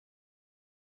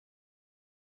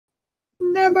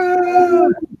Never.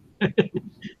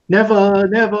 Never,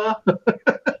 never.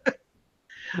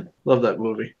 Love that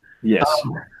movie. Yes.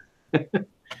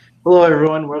 Hello,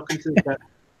 everyone. Welcome to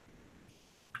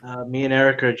the me and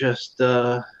Eric are just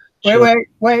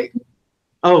Wait.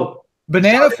 Oh,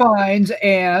 Banana Findz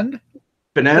and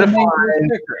Banana the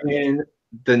Findz and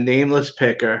the Nameless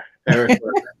Picker, Eric.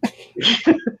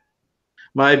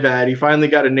 My bad. He finally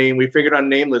got a name. We figured on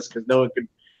Nameless because no one could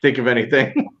think of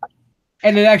anything.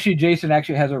 And it actually, Jason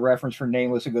actually has a reference for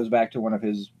Nameless. It goes back to one of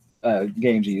his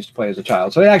games he used to play as a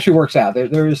child. So it actually works out.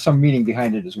 There is some meaning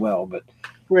behind it as well. But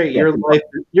great, yeah.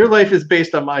 Your life is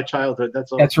based on my childhood.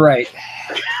 That's all. That's right.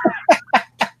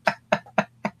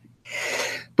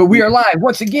 But we are live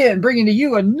once again, bringing to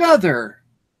you another.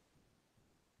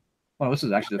 Well, this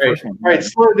is actually the first one. All right,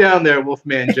 slow down there,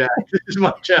 Wolfman Jack. This is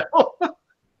my channel.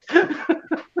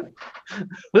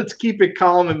 Let's keep it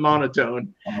calm and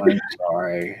monotone. Oh, I'm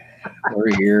sorry.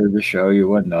 We're here to show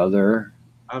you another.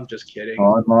 I'm just kidding.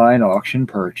 Online auction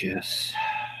purchase.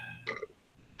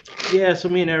 Yeah, so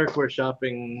me and Eric were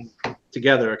shopping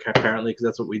together, apparently, because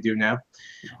that's what we do now.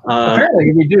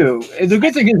 Apparently we do. The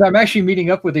good thing is I'm actually meeting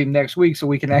up with him next week so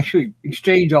we can actually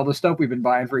exchange all the stuff we've been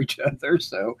buying for each other.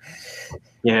 So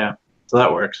yeah, so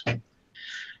that works.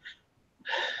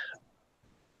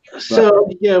 So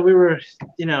yeah, we were,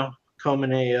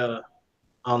 combing a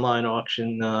online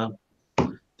auction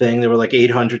thing. There were like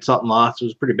 800 something lots. It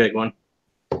was a pretty big one.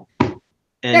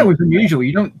 And yeah, it was unusual.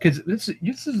 You don't, because this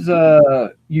is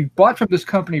you bought from this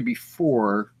company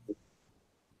before,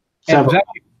 and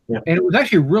it was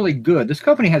actually really good. This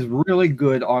company has really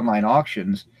good online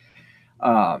auctions,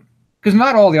 because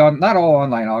not all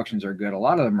online auctions are good. A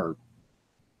lot of them are,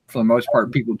 for the most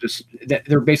part, people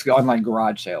they're basically online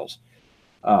garage sales.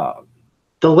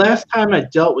 The last time I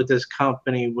dealt with this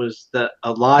company was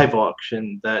a live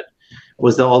auction that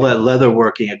was all that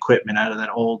leatherworking equipment out of that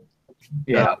old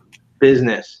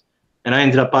business, and I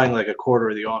ended up buying like a quarter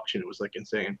of the auction. It was like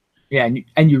insane. Yeah,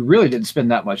 and you really didn't spend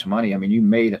that much money. I mean, you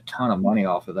made a ton of money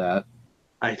off of that.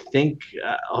 I think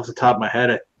off the top of my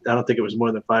head, I don't think it was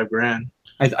more than $5,000.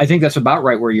 I think that's about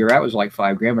right where you're at, was like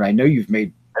 $5,000, but I know you've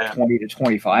made 20 to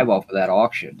 25 off of that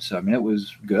auction. So I mean, it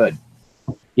was good.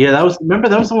 Yeah, that was the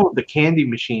one with the candy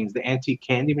machines, the antique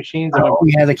candy machines. Oh,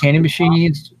 we had the candy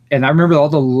machines, and I remember all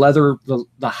the leather,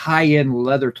 the high-end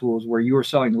leather tools where you were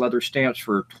selling leather stamps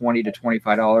for $20 to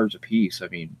 $25 a piece. I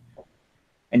mean,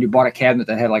 and you bought a cabinet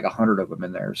that had like 100 of them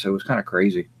in there, so it was kind of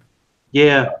crazy.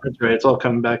 Yeah, that's right. It's all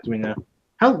coming back to me now.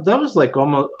 That was like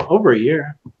almost over a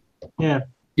year. Yeah.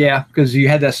 Yeah, because you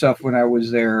had that stuff when I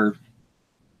was there.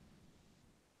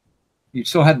 You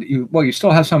still have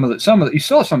some of that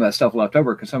stuff left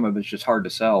over because some of it's just hard to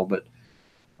sell. But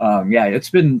yeah, it's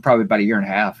been probably about a year and a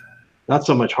half. Not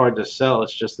so much hard to sell.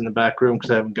 It's just in the back room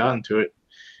because I haven't gotten to it.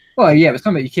 Well, yeah, but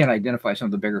some of you can't identify some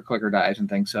of the bigger clicker dies and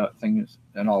things and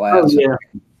all that. Oh, yeah.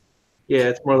 Yeah,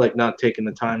 it's more like not taking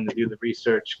the time to do the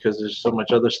research because there's so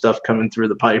much other stuff coming through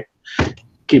the pipe.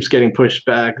 Keeps getting pushed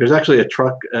back. There's actually a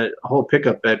whole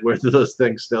pickup bed worth of those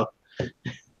things still.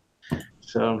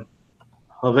 So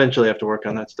I'll eventually have to work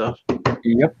on that stuff.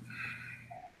 Yep.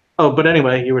 Oh, but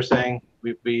anyway, you were saying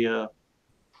we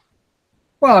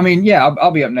Well, I mean, yeah,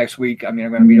 I'll be up next week. I mean,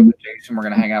 I'm going to meet up with Jason. We're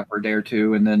going to hang out for a day or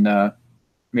two, and then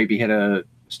maybe hit a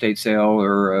estate sale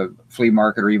or a flea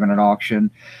market or even an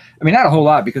auction. I mean, not a whole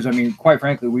lot because, I mean, quite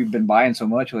frankly, we've been buying so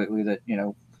much lately that,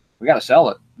 we got to sell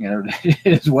it,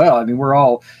 as well. I mean,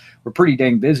 we're pretty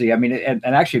dang busy. I mean, and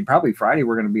actually probably Friday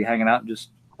we're going to be hanging out and just,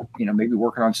 maybe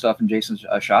working on stuff in Jason's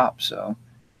shop. So.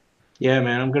 Yeah,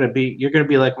 man, you're going to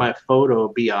be like my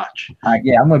photo biatch.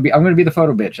 Yeah, I'm going to be the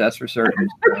photo bitch. That's for certain.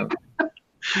 So.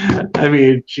 I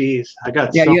mean, geez, I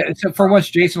got yeah. So for once,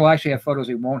 Jason will actually have photos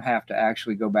he won't have to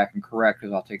actually go back and correct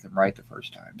because I'll take them right the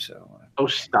first time. So. Oh,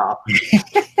 stop.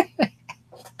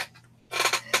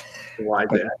 Why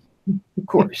that? Of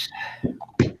course.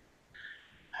 All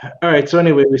right. So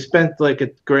anyway, we spent like a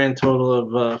grand total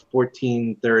of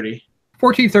 $1,430.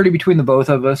 $1,430 between the both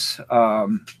of us.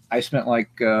 I spent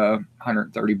like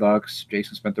 $130.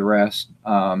 Jason spent the rest.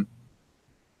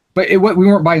 But we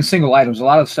weren't buying single items. A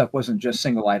lot of stuff wasn't just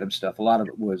single item stuff. A lot of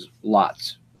it was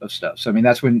lots of stuff. So I mean,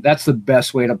 that's the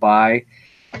best way to buy,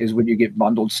 is when you get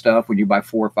bundled stuff. When you buy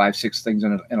 4, 5, 6 things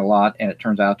in a lot, and it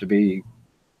turns out to be,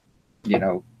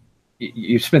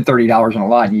 you spend $30 on a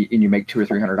lot, and you make $200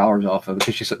 or $300 off of it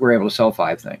because we're able to sell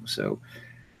 5 things. So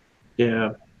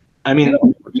yeah, I mean,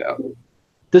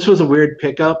 this was a weird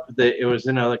pickup. It was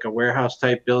in like a warehouse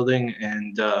type building,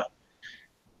 and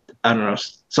I don't know,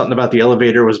 something about the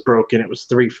elevator was broken. It was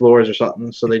 3 floors or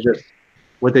something. So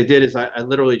what they did is I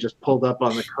literally just pulled up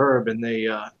on the curb, and they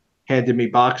handed me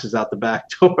boxes out the back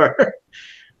door,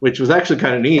 which was actually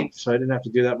kind of neat. So I didn't have to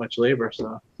do that much labor.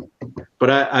 So, but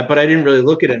I didn't really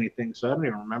look at anything, so I don't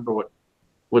even remember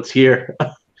what's here.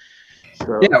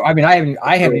 So, yeah, I mean,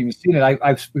 I haven't even seen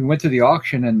it. We went to the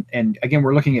auction, and again,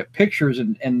 we're looking at pictures,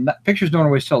 and pictures don't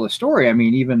always tell the story. I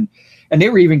mean, and they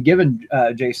were even giving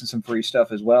Jason some free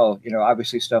stuff as well. You know,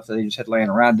 obviously stuff that they just had laying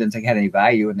around, didn't think had any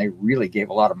value, and they really gave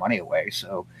a lot of money away.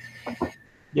 So,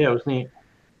 yeah, it was neat.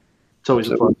 It's always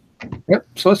fun. Yep.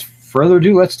 So let's further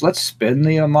ado. Let's spin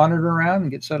the monitor around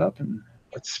and get set up, and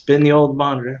let's spin the old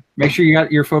monitor. Make sure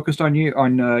you're focused on you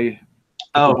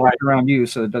right around you,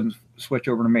 so it doesn't switch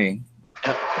over to me.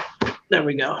 Yep. There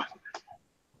we go.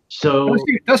 So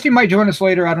Dusty might join us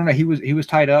later. I don't know. He was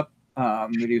tied up. That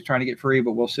he was trying to get free,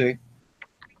 but we'll see.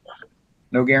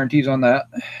 No guarantees on that.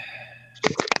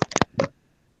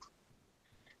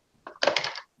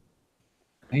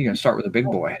 You're gonna start with a big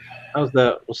boy. How's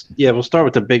that? Yeah, we'll start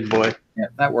with the big boy. Yeah,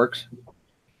 that works.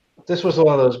 This was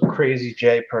one of those crazy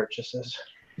J purchases.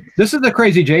 This is the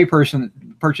crazy J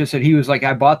purchase that he was like,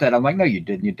 I bought that. I'm like, no, you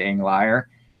didn't, you dang liar.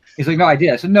 He's like, no, I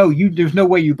did. I said, no, there's no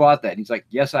way you bought that. He's like,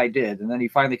 yes, I did. And then he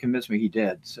finally convinced me he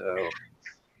did. So,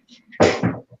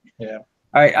 yeah,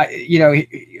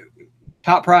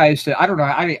 top prize. I don't know.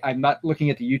 I'm not looking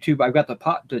at the YouTube. I've got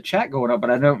the chat going up, but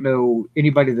I don't know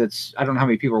anybody I don't know how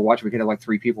many people are watching. We could have like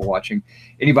 3 people watching.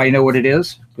 Anybody know what it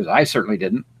is? Because I certainly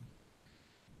didn't.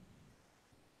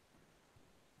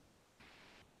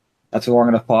 That's a long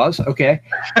enough pause. Okay.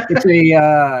 It's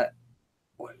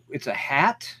a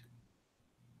hat.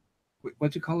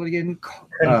 What's it called again?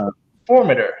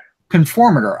 Conformator.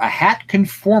 Conformator. A hat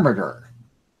conformator.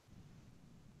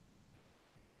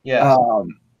 Yeah.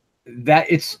 That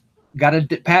it's got a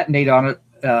patent date on it,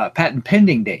 patent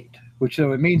pending date, which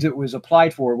so it means it was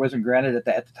applied for. It wasn't granted at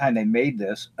the time they made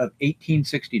this, of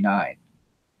 1869.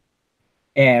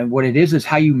 And what it is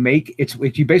how you make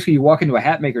you basically you walk into a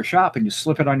hat maker shop and you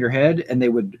slip it on your head, and they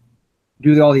would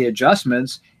do all the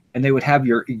adjustments, and they would have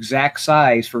your exact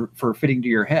size for fitting to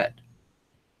your head.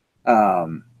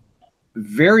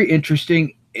 Very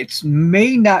interesting.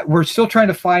 We're still trying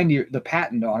to find the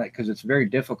patent on it because it's very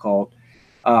difficult.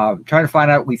 Trying to find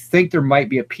out. We think there might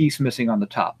be a piece missing on the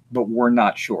top, but we're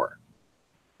not sure.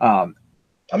 I'm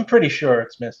pretty sure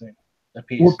it's missing a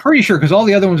piece. We're pretty sure because all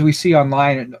the other ones we see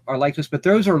online are like this, but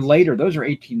those are later. Those are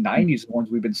 1890s, the ones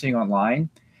we've been seeing online.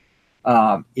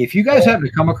 If you guys happen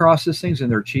to come across these things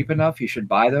and they're cheap enough, you should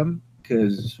buy them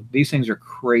because these things are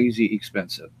crazy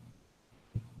expensive.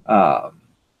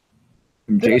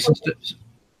 Jason's,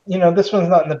 this one's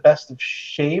not in the best of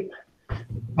shape,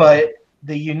 but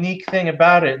the unique thing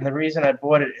about it, and the reason I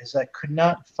bought it, is I could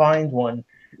not find one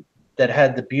that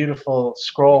had the beautiful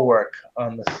scroll work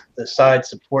on the side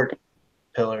support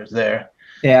pillars there.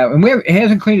 Yeah, and it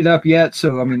hasn't cleaned it up yet.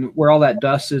 So I mean, where all that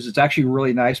dust is, it's actually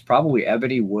really nice. Probably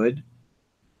ebony wood,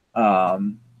 because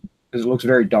it looks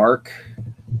very dark.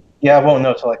 Yeah, I won't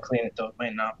know till I clean it, though. It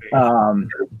might not be.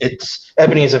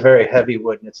 Ebony is a very heavy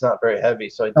wood, and it's not very heavy.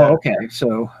 So okay.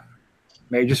 So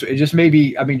maybe just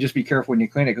maybe. I mean, just be careful when you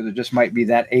clean it because it just might be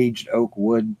that aged oak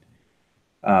wood.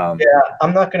 Yeah,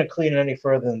 I'm not going to clean it any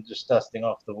further than just dusting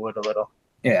off the wood a little.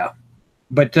 Yeah,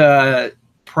 but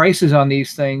prices on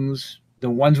these things, the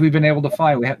ones we've been able to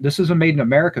find, this is a made in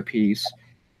America piece.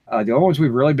 The only ones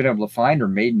we've really been able to find are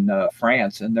made in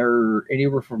France, and they're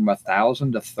anywhere from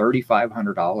 $1,000 to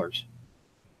 $3,500.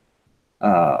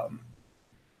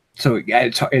 So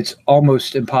it's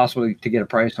almost impossible to get a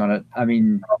price on it. I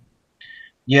mean,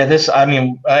 yeah,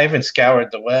 I even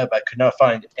scoured the web. I could not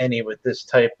find any with this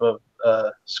type of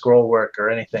scroll work or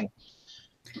anything.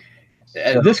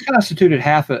 This constituted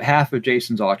half of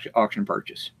Jason's auction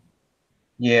purchase.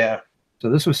 Yeah. So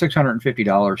this was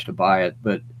 $650 to buy it,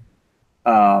 but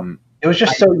it was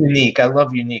just so unique. I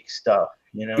love unique stuff.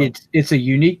 It's a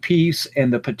unique piece,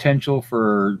 and the potential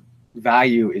for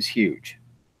value is huge.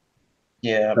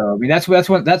 Yeah. So, I mean,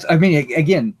 I mean,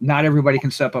 again, not everybody can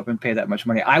step up and pay that much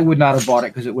money. I would not have bought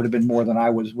it because it would have been more than I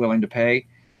was willing to pay.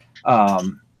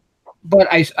 But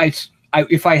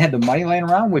if I had the money laying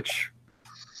around, which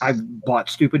I've bought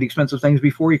stupid expensive things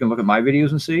before, you can look at my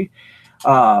videos and see.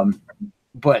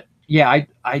 But yeah,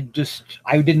 I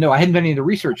didn't know. I hadn't done any of the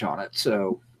research on it.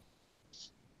 So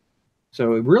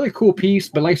a really cool piece.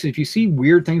 But like I said, if you see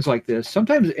weird things like this,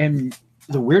 sometimes, and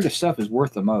the weirdest stuff is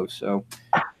worth the most. So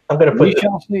I'm going to put it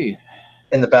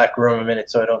in the back room a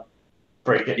minute so I don't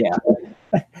break it. Yeah.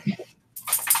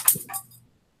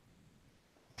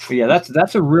 But yeah,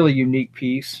 that's a really unique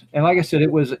piece. And like I said,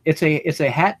 it's a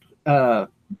hat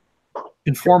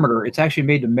conformator. It's actually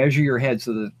made to measure your head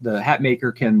so that the hat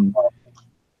maker can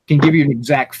give you an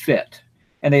exact fit.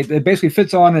 and it basically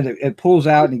fits on and it pulls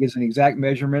out and it gives an exact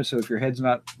measurement. So if your head's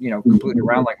not, completely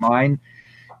round like mine,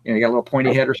 you got a little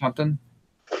pointy head or something.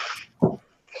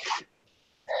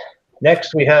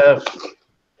 Next, we have,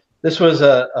 this was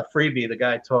a freebie the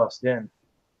guy tossed in.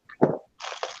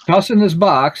 Tossed in this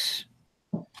box.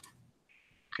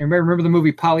 Remember the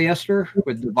movie Polyester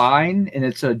with Divine? And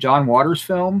it's a John Waters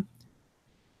film.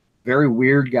 Very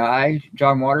weird guy,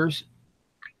 John Waters.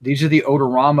 These are the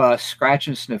Odorama scratch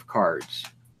and sniff cards.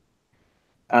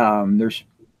 You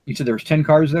said there was 10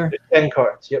 cards there? 10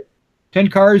 cards, yep. 10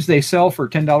 cards, they sell for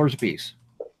 $10 a piece.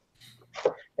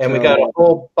 And we got a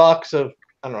whole box of,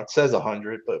 I don't know, it says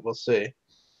 100, but we'll see.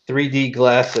 3D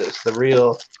glasses, the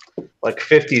real, like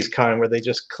 50s kind, where they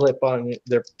just clip on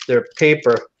their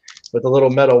paper with a little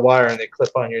metal wire and they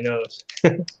clip on your nose.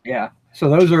 Yeah. So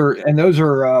those are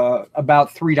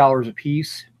about $3 a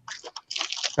piece.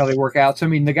 How they work out. So I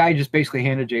mean, the guy just basically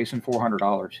handed Jason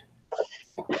 $400.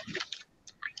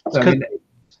 So, it's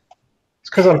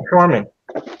because I'm charming,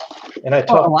 and I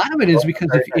talk. A lot of it is because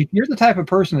if you're the type of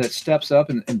person that steps up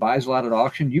and buys a lot at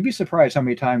auction, you'd be surprised how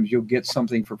many times you'll get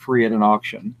something for free at an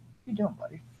auction. What are you doing,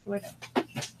 buddy? Wait a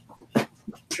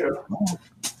Sure.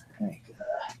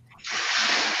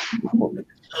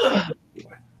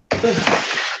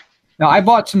 Now I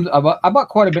bought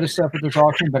quite a bit of stuff at this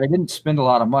auction, but I didn't spend a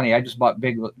lot of money. I just bought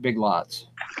big lots.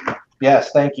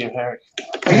 Yes, thank you, Harry.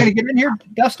 Are you gonna get in here,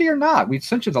 Dusty, or not? We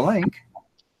sent you the link.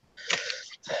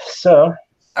 So,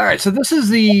 all right. So this is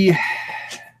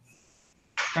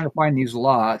trying to find these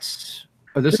lots.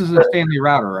 Oh, this is a Stanley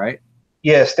router, right?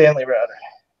 Yeah, Stanley router.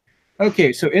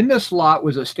 Okay, so in this lot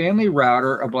was a Stanley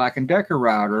router, a Black & Decker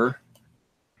router,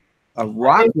 a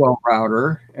Rockwell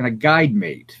router, and a Guide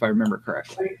Mate, if I remember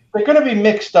correctly. They're going to be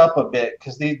mixed up a bit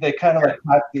because they kind of like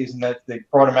packed these and they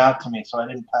brought them out to me, so I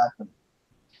didn't pack them.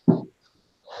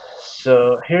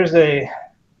 So here's a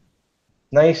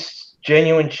nice,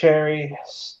 genuine cherry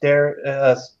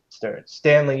Stanley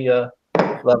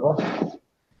level.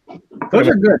 Those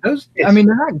are good. Those, I mean,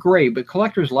 they're not great, but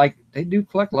collectors they do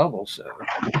collect levels. So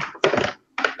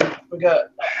we got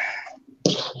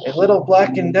a little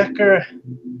Black & Decker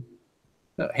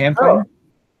hand planer.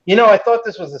 I thought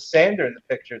this was a sander in the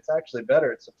picture. It's actually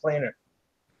better. It's a planer.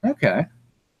 Okay.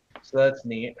 So that's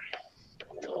neat.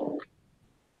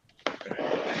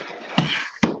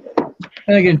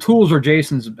 And again, tools are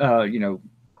Jason's, bread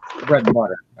and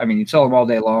butter. I mean, you sell them all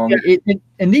day long. Yeah.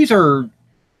 And these are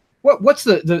what's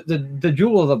the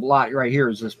jewel of the lot right here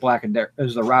is this Black & Decker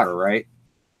is the router, right?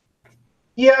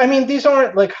 Yeah, I mean, these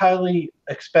aren't like highly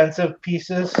expensive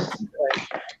pieces.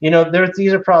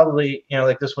 These are probably,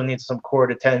 like this one needs some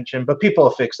cord attention, but people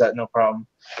will fix that, no problem.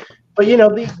 But,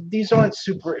 these aren't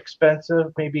super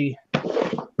expensive, maybe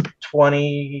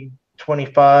 20,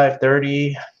 25,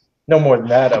 30, no more than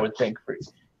that, I would think, for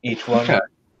each one. Okay.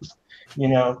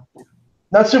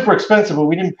 Not super expensive, but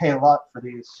we didn't pay a lot for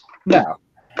these. No.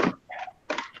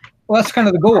 Well, that's kind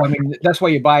of the goal. I mean, that's why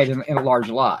you buy it in a large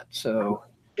lot. So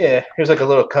yeah, here's like a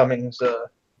little Cummins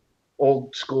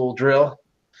old school drill.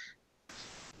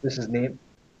 This is neat. And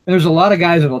there's a lot of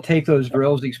guys that will take those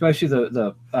drills, especially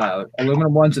the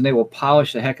aluminum ones, and they will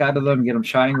polish the heck out of them and get them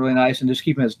shining really nice and just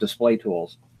keep them as display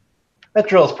tools. That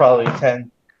drill's probably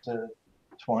 10 to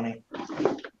 20.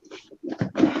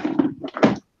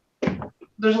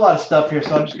 There's a lot of stuff here,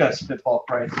 so I'm just going to spitball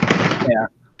prices. Yeah.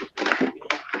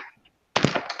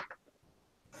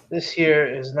 This here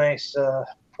is nice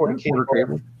quarter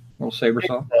cable. Little saber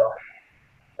saw.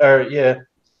 Or, yeah,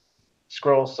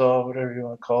 scroll saw, whatever you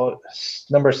want to call it.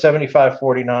 Number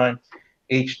 7549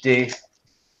 HD.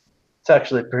 It's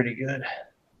actually pretty good.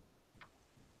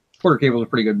 Quarter cable's a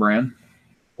pretty good brand.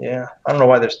 Yeah. I don't know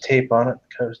why there's tape on it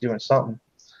because I was doing something.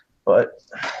 But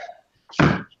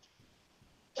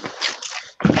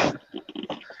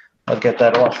I'll get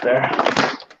that off there.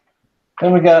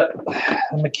 Then we got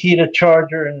a Makita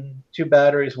charger and 2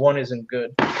 batteries. One isn't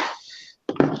good,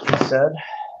 he said.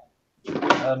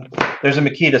 There's a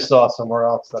Makita saw somewhere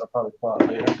else that I'll probably pull out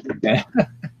later. Okay.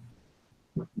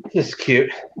 This is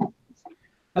cute.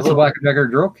 That's a Black & Decker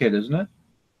drill kit, isn't it?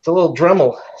 It's a little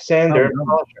Dremel sander.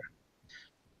 Oh,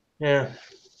 yeah.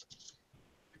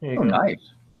 Oh, nice.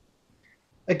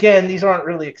 Again, these aren't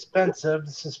really expensive.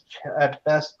 This is at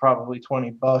best probably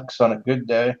 $20 on a good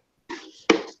day.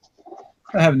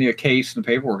 Having the case and the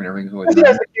paperwork and everything is always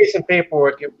nice. The case and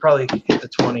paperwork, it probably get to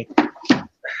 20.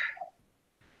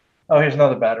 Oh, here's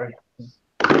another battery.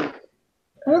 I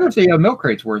wonder if the milk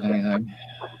crate's worth anything.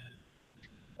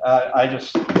 I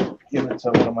just give it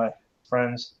to one of my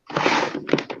friends.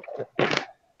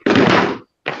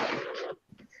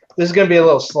 This is going to be a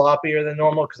little sloppier than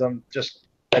normal because I'm just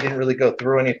I didn't really go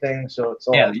through anything, so it's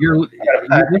all. Yeah,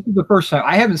 this is the first time.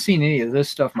 I haven't seen any of this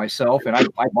stuff myself, and I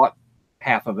bought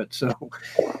half of it, so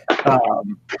it's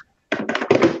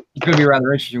going to be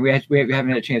rather interesting. We haven't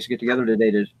had a chance to get together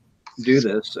today to do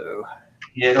this, so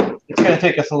yeah, it's going to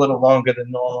take us a little longer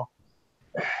than normal.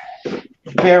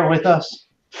 Bear with us.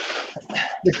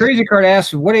 The Crazy Card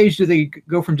asks, what age do they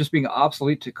go from just being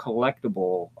obsolete to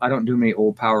collectible? I don't do many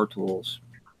old power tools.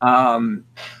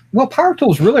 Well, power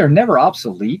tools really are never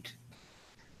obsolete.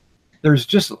 There's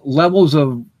just levels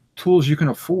of tools you can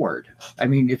afford. I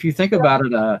mean, if you think about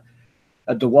it, a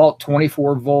DeWalt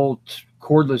 24-volt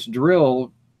cordless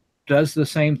drill does the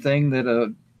same thing that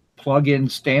a plug-in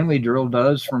Stanley drill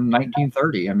does from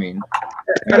 1930. I mean,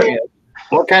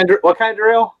 what kind of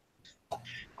drill?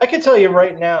 I can tell you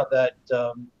right now that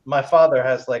my father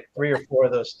has like 3 or 4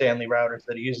 of those Stanley routers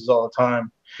that he uses all the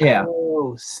time. Yeah.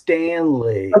 Oh,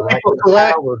 Stanley. Some people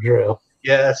collect. Power drill.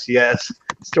 Yes,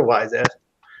 Mr. Wise ass.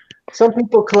 Some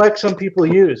people collect, some people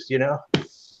use, you know.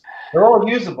 They're all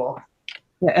usable.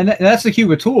 Yeah, and that's the key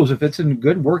with tools. If it's in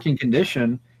good working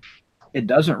condition, it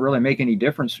doesn't really make any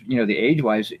difference, you know, the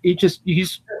age-wise.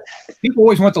 People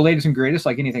always want the latest and greatest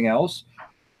like anything else,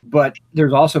 but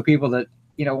there's also people that,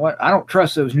 you know what, I don't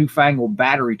trust those newfangled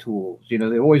battery tools. You know,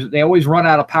 they always run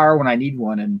out of power when I need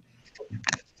one. And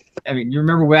I mean, you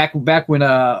remember back when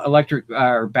electric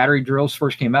or battery drills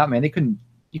first came out, man, you couldn't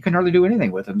hardly do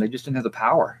anything with them. They just didn't have the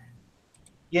power.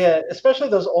 Yeah, especially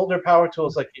those older power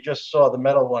tools like you just saw, the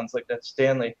metal ones like that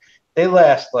Stanley. They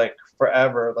last like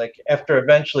forever. Like after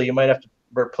eventually you might have to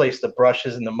replace the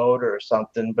brushes in the motor or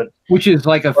something, but which is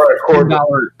like a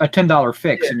 $10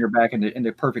 fix, and you're back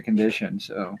into perfect condition.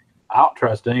 So I don't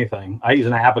trust anything. I use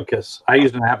an abacus. I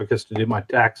used an abacus to do my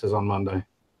taxes on Monday.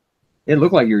 It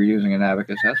looked like you were using an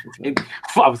abacus. That's for sure.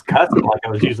 I was cussing like I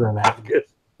was using an abacus.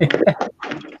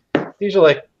 These are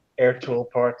like air tool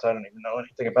parts. I don't even know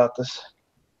anything about this.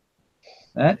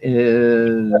 That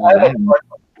is.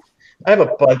 I have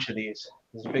a bunch of these.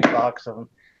 There's a big box of them.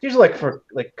 These are like for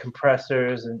like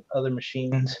compressors and other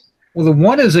machines. Well, the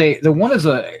one is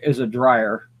a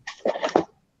dryer,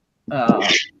 a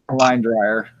line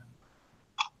dryer.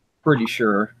 Pretty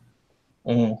sure.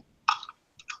 Mm-hmm.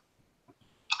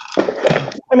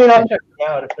 I mean, I'll check them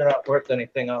out. If they're not worth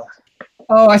anything,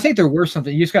 Oh, I think they're worth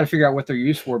something. You just got to figure out what they're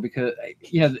used for, because,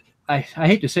 you know, I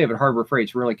hate to say it, but Harbor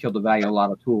Freight's really killed the value of a lot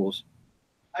of tools.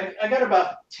 I got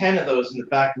about 10 of those in the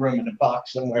back room in a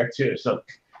box somewhere too. So,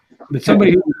 but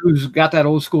somebody who's got that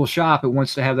old school shop and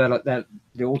wants to have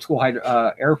the old school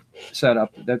air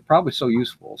setup, they're probably so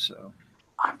useful. So,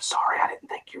 I'm sorry, I didn't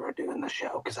think you were doing the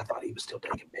show because I thought he was still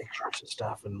taking pictures and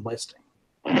stuff and listing.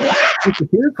 You could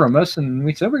hear from us, and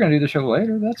we said we're going to do the show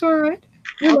later. That's all right.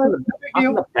 I'm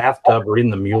in the bathtub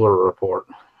reading the Mueller report.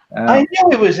 I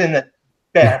knew it was in the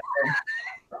bathroom.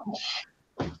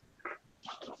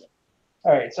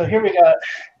 All right, so here we got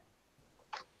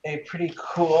a pretty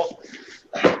cool.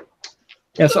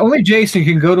 Yes, only Jason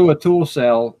can go to a tool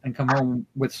sale and come home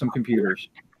with some computers.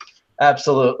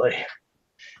 Absolutely.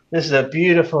 This is a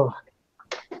beautiful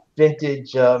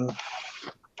vintage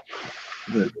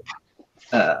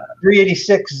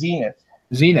 386 Zenith.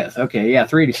 Zenith, okay, yeah,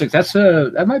 386.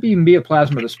 That might even be a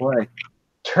plasma display.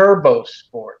 Turbo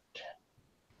Sport.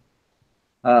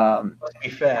 Must be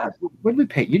fast. What did we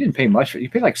pay? You didn't pay much for it. You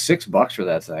paid like $6 for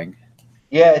that thing.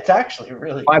 Yeah, it's actually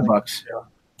really $5. Yeah.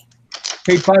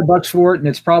 Paid $5 for it, and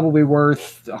it's probably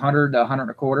worth 100 to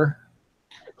 125.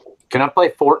 Can I play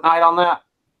Fortnite on that?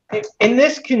 In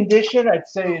this condition, I'd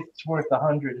say it's worth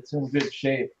 100. It's in good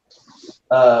shape.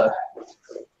 I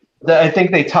think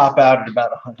they top out at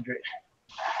about 100.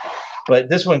 But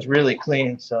this one's really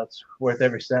clean, so it's worth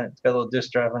every cent. It's got a little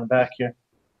disk drive on the back here.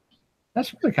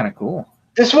 That's really kind of cool.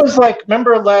 This was like,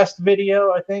 remember last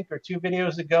video, I think, or 2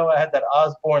 videos ago, I had that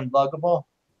Osborne luggable?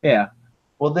 Yeah.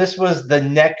 Well, this was the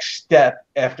next step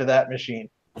after that machine.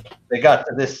 They got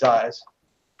to this size.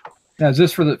 Now, is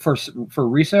this for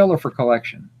resale or for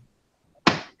collection?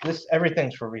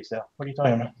 Everything's for resale. What are you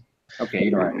talking about? Okay,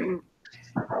 you're right.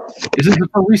 Is this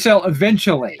for resale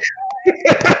eventually?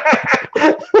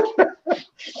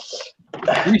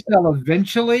 Resell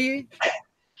eventually?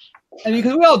 I mean,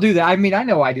 because we all do that. I mean, I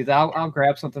know I do that. I'll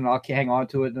grab something, I'll hang on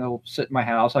to it, and it'll sit in my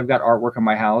house. I've got artwork in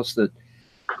my house that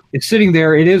it's sitting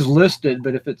there. It is listed,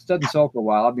 but if it doesn't sell for a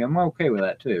while, I'm okay with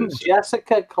that too. So.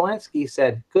 Jessica Kalinsky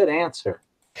said, "Good answer."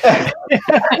 Yep,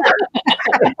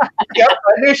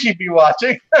 I knew she'd be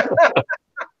watching.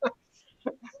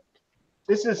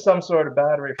 This is some sort of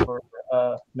battery for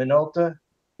Minolta.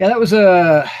 Yeah, that was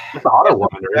That's an auto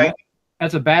winder, isn't it?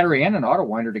 That's a battery and an auto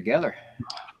winder together.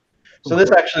 So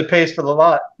this actually pays for the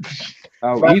lot.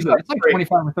 Oh, Right. easily. It's like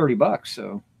 25 or 30 bucks.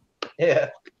 So Yeah,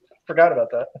 forgot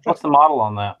about that. What's the model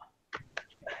on that?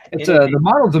 it's the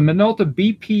model's a Minolta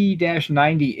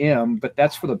BP-90M, but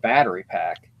that's for the battery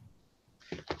pack.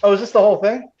 Oh, is this the whole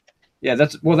thing? Yeah,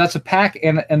 that's a pack,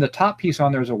 and the top piece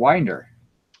on there is a winder.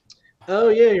 Oh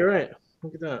yeah, you're right.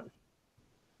 Look at that.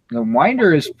 The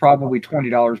winder is probably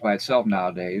 $20 by itself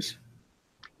nowadays.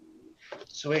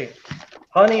 Sweet,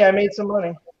 honey, I made some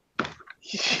money.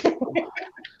 You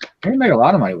can make a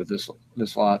lot of money with this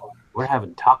lot. We're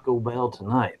having Taco Bell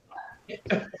tonight.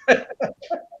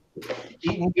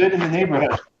 Eating good in the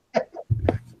neighborhood.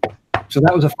 So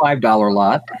that was a $5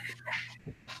 lot.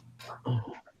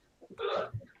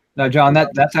 Now, John,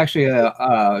 that's actually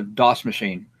a DOS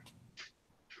machine.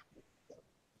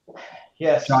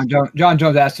 Yes. John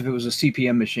Jones asked if it was a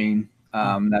CPM machine.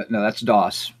 No, that's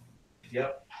DOS.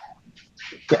 Yep.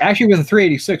 But actually, with a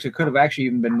 386, it could have actually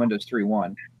even been Windows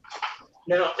 3.1.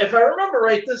 Now, if I remember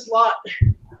right, this lot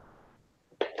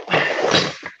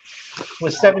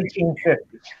was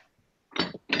 1750.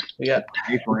 We got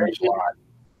 8-inch lot.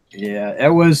 Yeah, it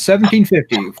was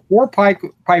 1750. 4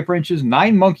 pipe wrenches,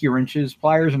 9 monkey wrenches,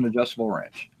 pliers, and adjustable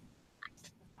wrench.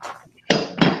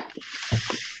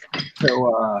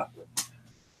 So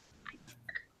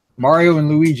Mario and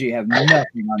Luigi have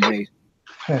nothing on base.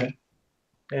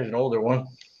 There's an older one.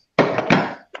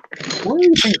 What do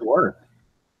you think it's worth?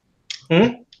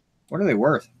 What are they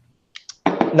worth?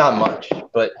 Not much,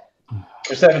 but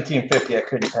for 1750, I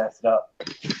couldn't pass it up.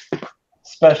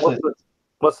 Especially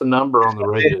What's the number on the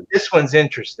rated? this one's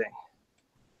interesting.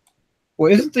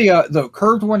 Well, isn't the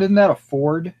curved one? Isn't that a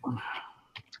Ford?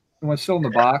 The one's still in the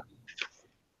box.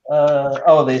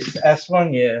 Oh, this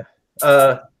S1, yeah.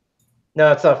 No,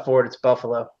 it's not Ford. It's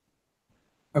Buffalo.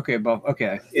 Okay, Buff.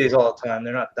 Okay. These all the time.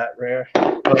 They're not that rare.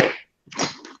 But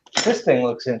this thing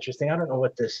looks interesting. I don't know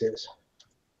what this is.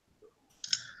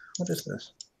 What is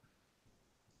this?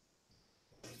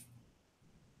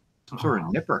 Some sort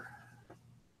of nipper.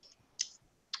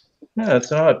 No,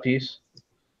 it's an odd piece.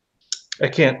 I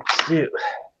can't see it.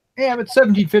 Yeah, but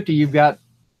 1750, you've got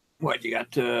what? You got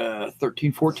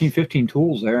 13, 14, 15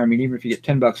 tools there. I mean, even if you get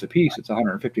 $10 a piece, it's a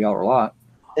 $150 lot.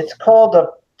 It's called a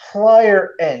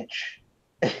plier wrench.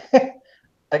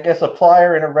 I guess a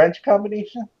plier and a wrench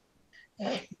combination.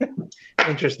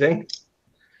 Interesting.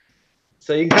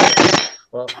 So you got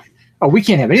well. Oh, we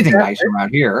can't have anything nice around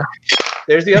here.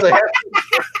 There's the other half.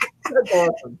 That's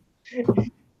awesome.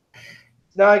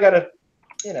 Now I gotta,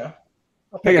 I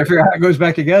I gotta figure out how it goes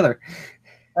back together.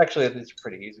 Actually, it's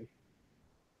pretty easy.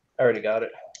 I already got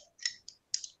it.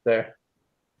 There.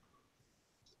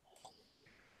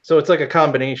 So it's like a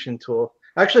combination tool.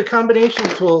 Actually, combination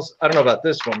tools, I don't know about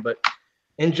this one, but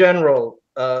in general,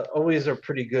 always are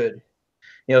pretty good.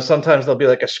 Sometimes there'll be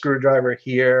like a screwdriver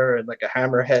here and like a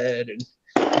hammerhead. And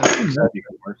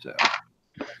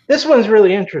this one's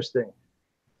really interesting.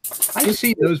 I've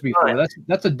seen those before.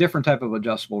 That's a different type of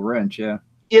adjustable wrench, yeah.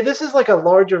 Yeah, this is like a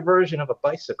larger version of a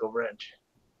bicycle wrench.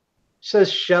 It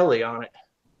says Shelly on it.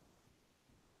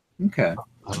 Okay.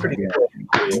 That's pretty cool.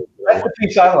 That's the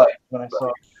piece I liked when I saw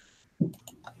it.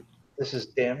 This is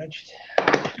damaged.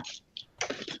 A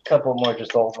couple more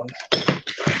just old ones.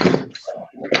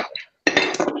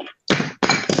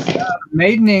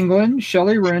 Made in England,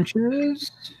 Shelly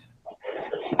wrenches.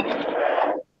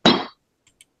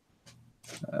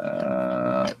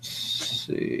 Let's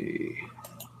see.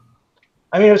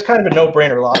 I mean, it was kind of a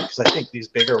no-brainer lot because I think these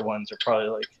bigger ones are probably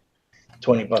like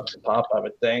 $20 a pop, I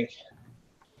would think.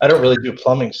 I don't really do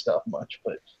plumbing stuff much,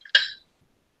 but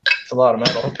it's a lot of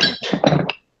metal.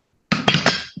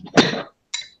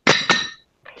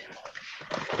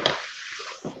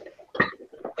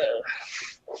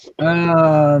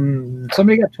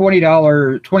 Somebody got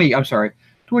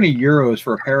 $20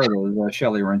 for a pair of those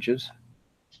Shelly wrenches.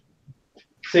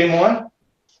 Same one?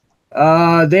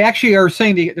 They actually are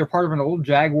saying they're part of an old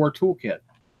Jaguar toolkit.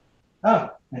 Oh,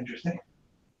 interesting.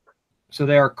 So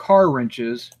they are car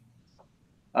wrenches.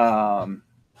 So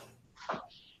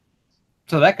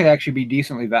that could actually be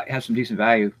have some decent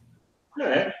value. All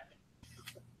right.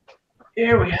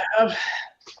 Here we have.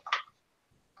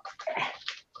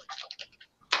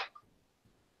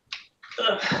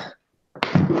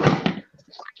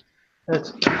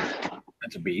 That's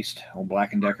a beast. Old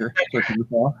Black & Decker.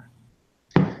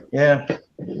 Yeah.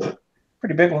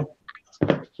 Pretty big one.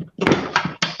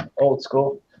 Old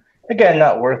school. Again,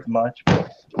 not worth much,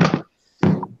 but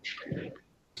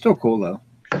still cool though.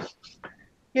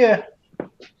 Yeah.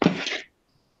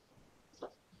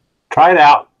 Try it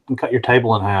out and cut your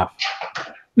table in half.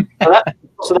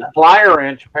 So that plier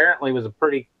wrench apparently was a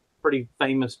pretty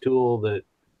famous tool that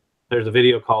There's a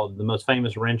video called "The Most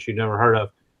Famous Wrench You've Never Heard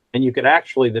of," and you could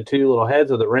actually the two little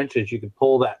heads of the wrenches. You could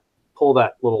pull that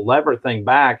little lever thing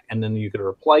back, and then you could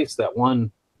replace that one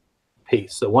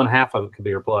piece. So one half of it could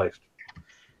be replaced.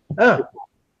 Oh,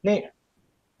 neat.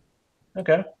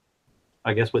 Okay.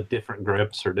 I guess with different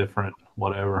grips or different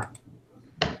whatever.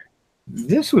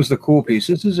 This was the cool piece.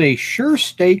 This is a Sure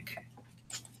Stake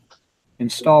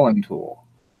installing tool.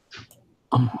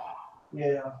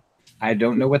 Yeah. I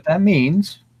don't know what that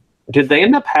means. Did they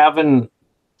end up having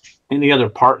any other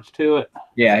parts to it?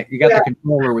 Yeah, you got the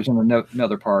controller was in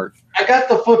another part. I got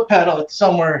the foot pedal. It's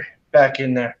somewhere back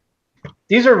in there.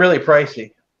 These are really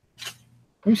pricey.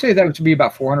 Would you say that would be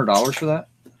about $400 for that?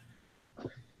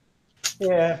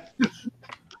 Yeah,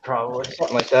 probably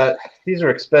something like that. These are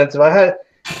expensive.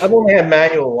 I've only had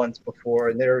manual ones before,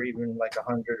 and they were even like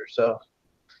 100 or so.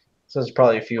 So it's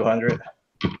probably a few hundred.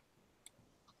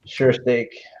 Sure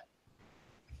Stake.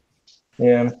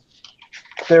 Yeah,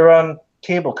 they're on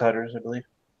cable cutters, I believe.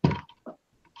 Yeah,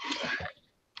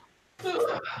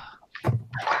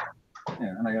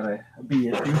 and I got a bee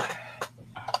issue.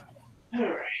 All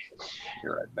right. Be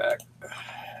right back.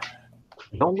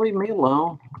 Don't leave me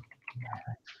alone.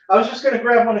 I was just gonna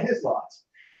grab one of his lots.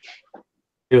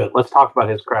 Do it. Let's talk about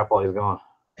his crap while he's gone.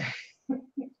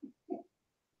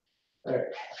 All right.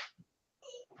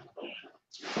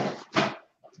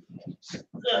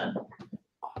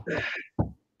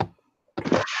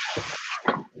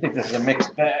 I think this is a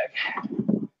mixed bag.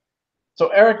 So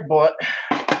Eric bought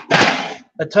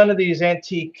a ton of these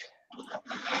antique.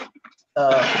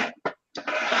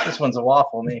 This one's a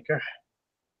waffle maker,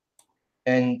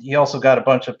 and he also got a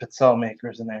bunch of pizzelle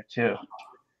makers in there too.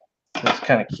 So it's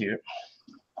kind of cute.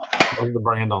 What's the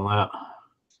brand on that?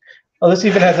 Oh, this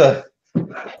even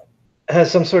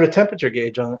has some sort of temperature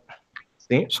gauge on it.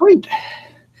 See? Sweet.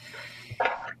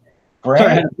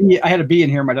 Brand? Sorry, I had a bee in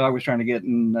here my dog was trying to get,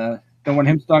 and don't want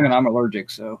him stung, and I'm allergic,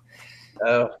 so.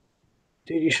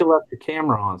 Dude, you should have left your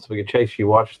camera on so we could chase you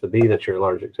watch the bee that you're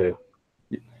allergic to.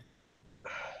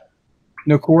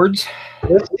 No cords?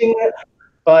 Listing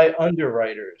by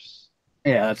Underwriters.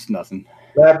 Yeah, that's nothing.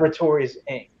 Laboratories,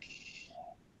 Inc.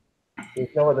 There's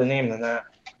no other name than that.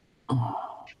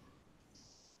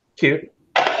 Cute.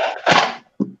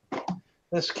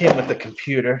 This came with the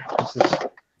computer. This is a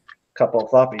couple of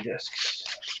floppy disks.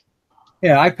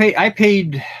 Yeah, I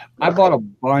bought a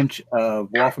bunch of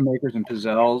waffle makers and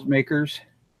pizzelle makers,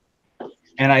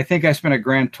 and I think I spent a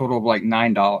grand total of like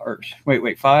 $9. Wait,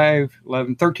 $5,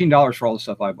 $11, $13 for all the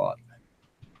stuff I bought.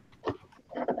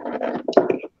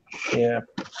 Yeah,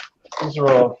 these are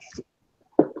all.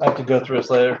 I have to go through this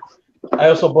later. I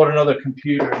also bought another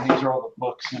computer, and these are all the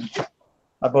books. And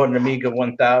I bought an Amiga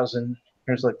 1000.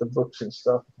 Here's like the books and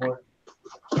stuff for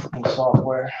and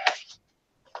software.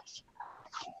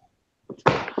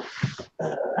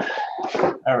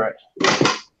 All right.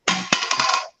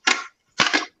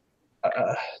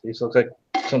 These look like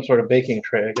some sort of baking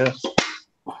tray, I guess.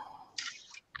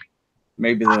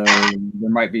 Maybe there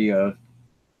might be a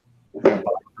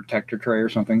protector tray or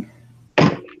something.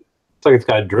 It's like it's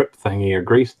got a drip thingy or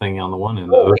grease thingy on the one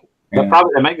end of it. Yeah.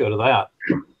 They may go to that.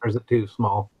 Or is it too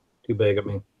small? Too big, I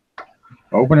mean.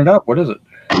 Open it up. What is it?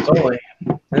 It's only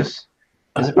this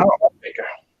is a power maker.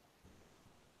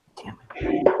 Damn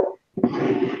it.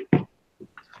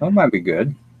 That might be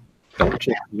good. Vintage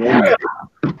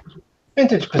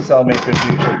pizzelle makers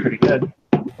are usually pretty good.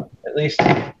 At least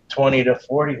 20 to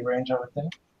 40 range, I would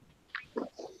think.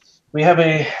 We have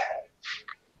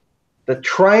the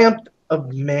Triumph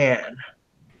of Man.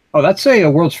 Oh, that's a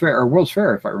World's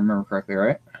Fair, if I remember correctly,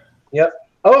 right? Yep.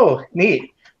 Oh,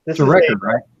 neat. This It's a record,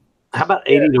 right? How about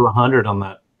 80 to 100 on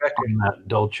that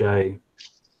Dolce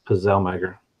pizzelle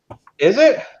maker? Is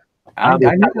it? I knew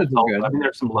that was I good. mean,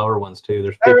 there's some lower ones too.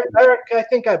 There's Eric, I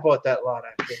think I bought that lot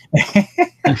actually.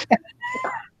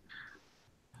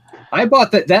 I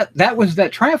bought that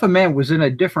Triumph of Man was in a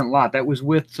different lot. That was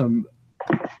with some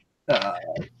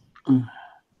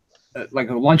like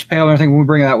a lunch pail or anything. When we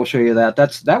bring it out, we'll show you that.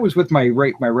 That was with my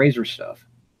razor stuff.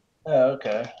 Oh,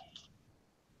 okay.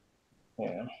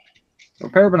 Yeah. So a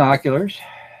pair of binoculars.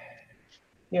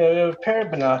 Yeah, we have a pair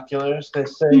of binoculars. They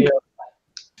say,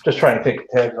 just trying to take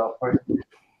the tags off for you.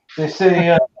 They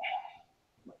say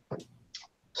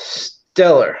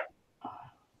Stellar.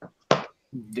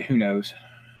 Who knows?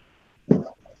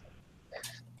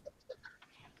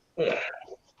 And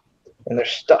they're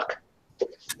stuck.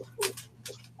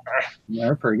 Yeah,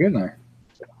 they're pretty good in there.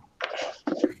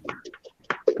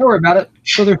 Don't worry about it.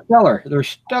 So they're stellar. They're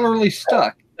stellarly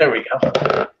stuck. There we go.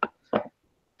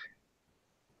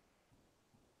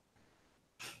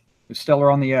 It's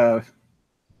stellar on the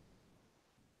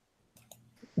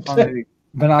on the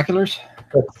binoculars?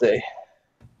 Let's see. It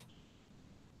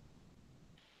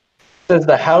says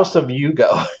the House of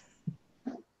Yugo.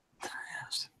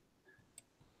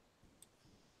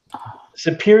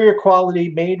 Superior quality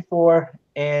made for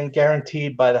and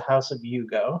guaranteed by the House of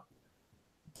Yugo.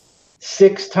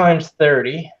 6 times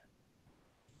 30.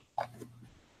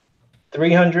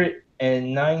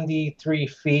 393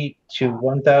 feet to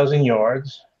 1,000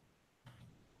 yards.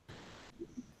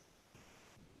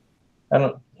 I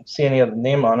don't see any other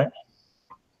name on it.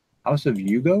 House of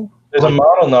Yugo? There's a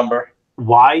model number.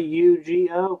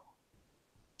 YUGO?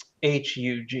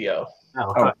 HUGO.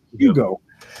 Oh, Yugo.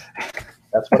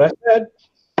 That's what I said.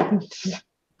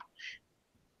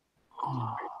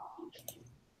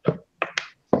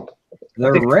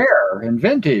 They're rare and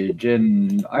vintage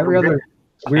and every other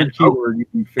weird keyword you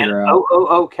can figure out.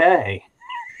 Okay.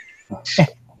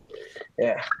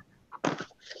 Yeah. All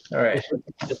right.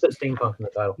 Just put steampunk in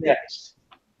the title. Next.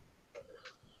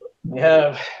 We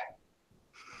have.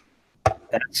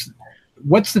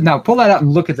 Now pull that out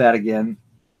and look at that again.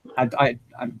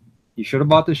 You should have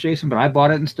bought this, Jason, but I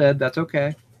bought it instead. That's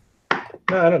okay.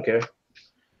 No, I don't care.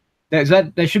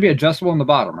 That should be adjustable on the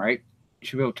bottom, right? You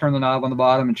should be able to turn the knob on the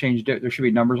bottom and change it. There should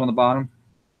be numbers on the bottom.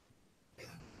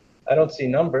 I don't see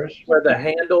numbers. Where the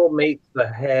handle meets the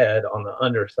head on the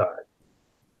underside.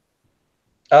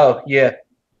 Oh, yeah.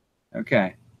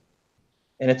 Okay.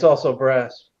 And it's also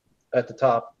brass at the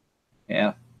top.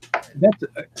 Yeah.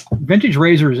 Vintage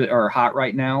razors are hot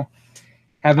right now.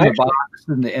 Having the box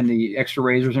and the extra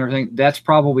razors and everything, that's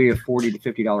probably a $40 to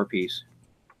 $50 piece.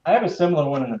 I have a similar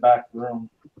one in the back room.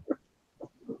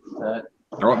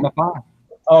 Throw it in my pile.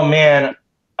 Oh, man.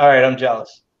 All right, I'm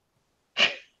jealous.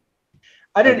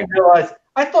 I didn't realize.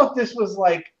 I thought this was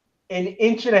like 1.5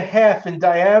 inches in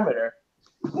diameter.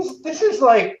 This is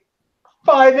like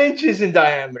 5 inches in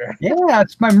diameter. Yeah,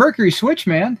 it's my Mercury switch,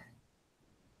 man.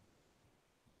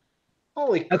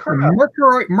 Holy That's crap. a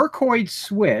Mercoid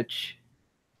switch.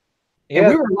 Yeah. And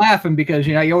we were laughing because,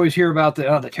 you always hear about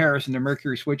the terrace and the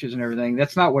Mercury switches and everything.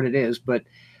 That's not what it is. But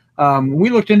when we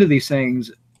looked into these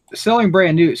things, selling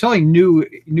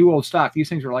new old stock, these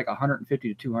things are like $150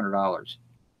 to $200.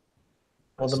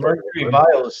 Well, the Mercury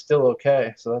vial is still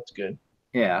okay, so that's good.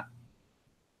 Yeah.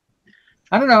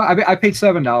 I don't know. I paid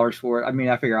 $7 for it. I mean,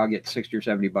 I figure I'll get $60 or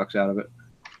 $70 out of it.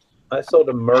 I sold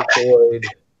a Mercoid.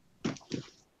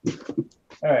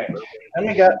 All right. And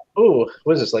we got,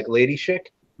 what is this, like Lady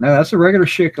Chic? No, that's a regular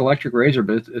Schick electric razor,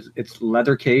 but it's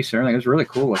leather case and everything. It's really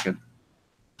cool looking.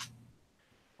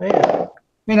 Yeah.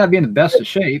 May not be in the best of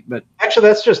shape, but actually,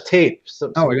 that's just tape.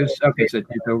 So it is. Okay, so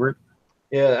tape over it.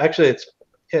 Yeah, actually, it's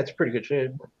pretty good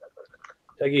shape.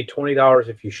 I'll give you $20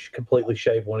 if you completely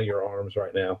shave one of your arms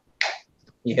right now.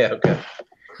 Yeah. Okay.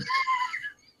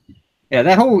 Yeah,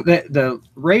 the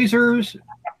razors,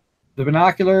 the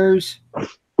binoculars,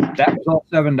 that was all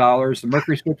 $7. The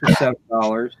Mercury switch was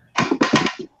 $7.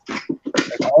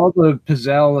 All the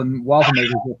Pizzelle and Waffle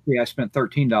makers, I spent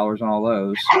 $13 on all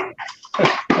those.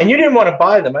 And you didn't want to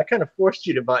buy them. I kind of forced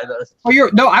you to buy those. Oh,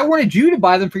 I wanted you to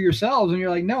buy them for yourselves, and you're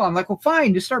like, no. I'm like, well,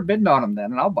 fine, just start bidding on them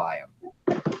then, and I'll buy them.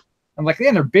 I'm like,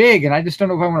 they're big, and I just don't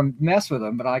know if I want to mess with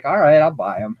them. But I'm like, all right, I'll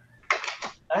buy them.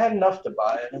 I had enough to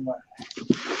buy it.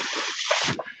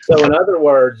 So, in other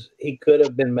words, he could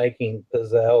have been making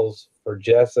Pizzelles for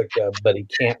Jessica, but he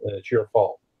can't, and it's your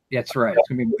fault. That's right. It's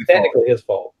gonna be technically his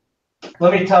fault.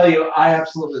 Let me tell you, I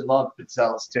absolutely love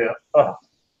Pizzelles too. Oh,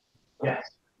 yes.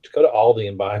 Just go to Aldi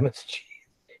and buy them.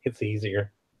 It's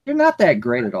easier. They're not that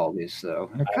great at all these, though.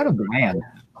 They're kind of bland.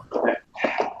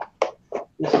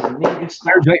 This is neat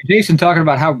stuff. Jason talking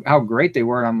about how great they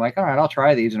were, and I'm like, all right, I'll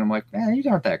try these, and I'm like, man, these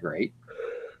aren't that great.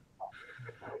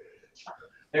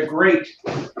 They're great.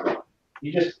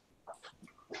 You just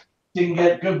didn't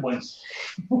get good ones.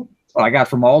 Well, I got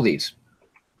from Aldi's.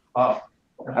 Oh.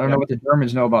 I don't know what the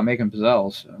Germans know about making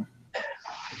Pizzelles. So.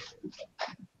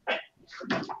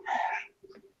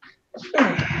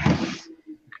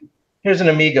 Here's an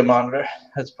Amiga monitor.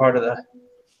 That's part of the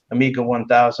Amiga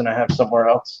 1000 I have somewhere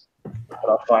else that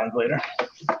I'll find later.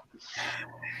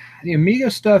 The Amiga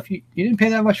stuff, you didn't pay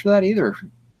that much for that either.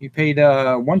 You paid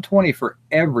 $120 for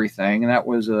everything, and that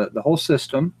was the whole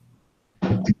system,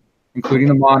 including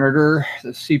the monitor, the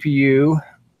CPU,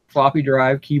 floppy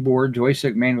drive, keyboard,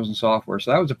 joystick, manuals, and software.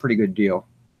 So that was a pretty good deal.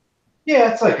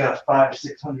 Yeah, it's like a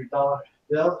 $500-600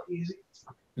 bill, easy.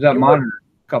 That monitor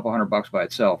a couple $100 by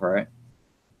itself, right?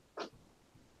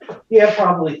 Yeah,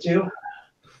 probably too.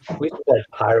 We used to play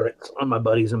Pirates on my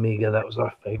buddy's Amiga. That was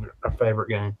our favorite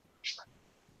game.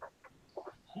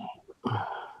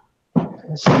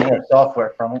 There's some more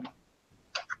software from it.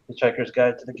 The Hitchhiker's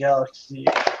Guide to the Galaxy.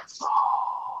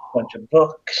 Bunch of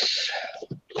books.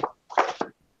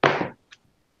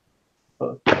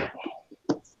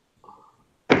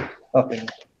 Nothing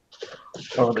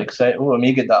totally exciting. Oh,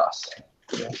 Amiga DOS.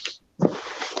 Yes.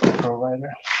 Pro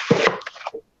writer.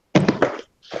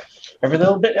 Every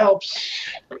little bit helps.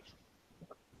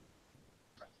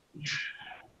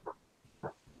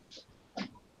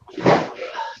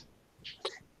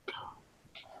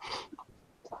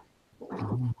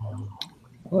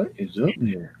 What is up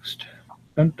next?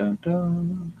 Dun, dun,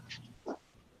 dun.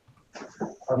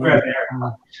 I'll grab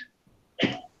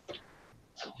Eric.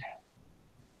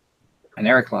 An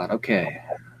Eric lot, okay.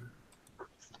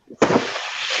 I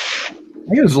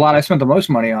think it was a lot I spent the most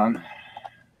money on.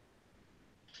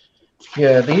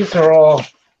 Yeah, these are all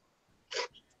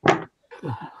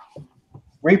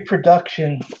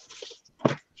reproduction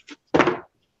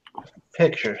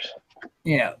pictures.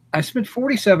 Yeah, I spent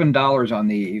 $47 on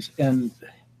these, and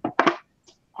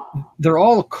they're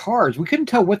all cards. We couldn't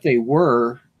tell what they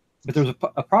were, but there's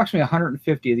approximately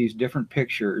 150 of these different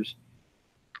pictures,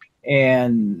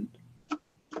 and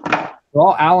they're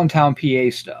all Allentown, PA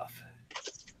stuff.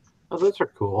 Oh, those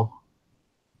are cool.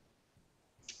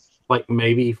 Like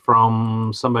maybe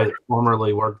from somebody that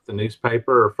formerly worked at the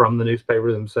newspaper or from the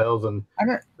newspaper themselves, and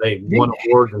they won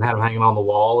awards and had them hanging on the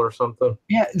wall or something.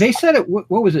 Yeah, they said it. What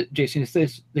was it, Jason?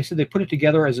 They said they put it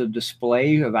together as a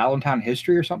display of Allentown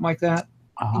history or something like that.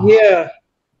 Yeah,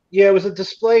 it was a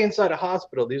display inside a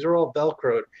hospital. These are all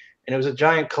Velcroed, and it was a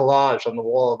giant collage on the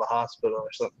wall of a hospital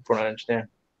or something. From what I understand,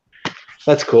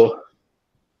 that's cool.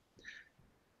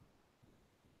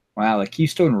 Wow, the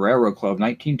Keystone Railroad Club,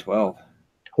 1912.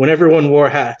 When everyone wore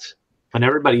hats. And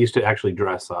everybody used to actually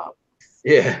dress up.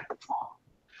 Yeah.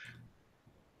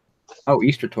 Oh,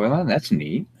 Easter Toyland, that's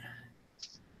neat.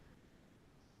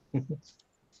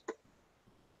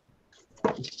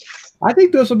 I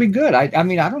think those will be good. I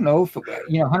mean, I don't know if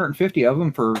 150 of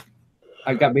them for.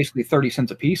 I've got basically 30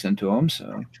 cents a piece into them.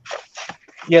 So.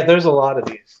 Yeah, there's a lot of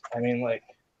these. I mean, like,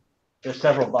 there's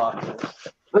several boxes.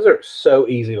 Those are so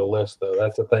easy to list, though.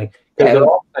 That's the thing. Because they're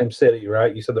all the same city,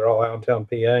 right? You said they're all Allentown,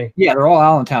 PA? Yeah, they're all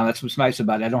Allentown. That's what's nice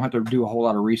about it. I don't have to do a whole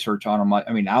lot of research on them.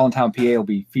 I mean, Allentown, PA will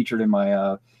be featured in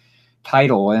my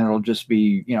title, and it'll just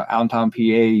be, Allentown,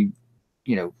 PA,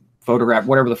 photograph,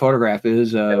 whatever the photograph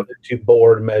is. The two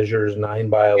board measures 9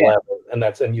 by 11,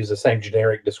 and use the same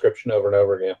generic description over and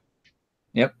over again.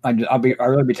 Yep. I'll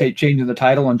really be changing the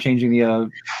title and changing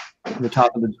the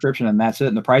top of the description, and that's it.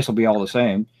 And the price will be all the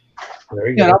same. There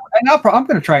you go. I'm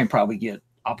going to try and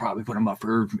I'll probably put them up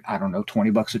for, I don't know,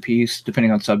 $20 a piece,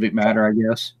 depending on subject matter, I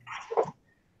guess.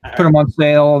 Put them on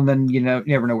sale, and then, you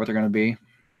never know what they're going to be.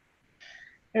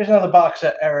 Here's another box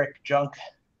of Eric junk.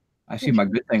 I see my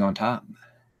good thing on top.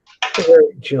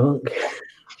 Eric junk.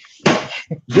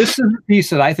 This is the piece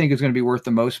that I think is going to be worth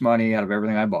the most money out of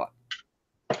everything I bought.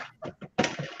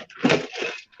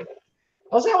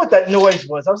 Was that what that noise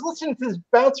was? I was listening to this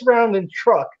bounce around in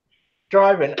truck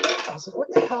driving. I was like,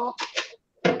 what the hell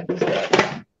is that?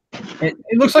 It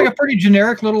looks like a pretty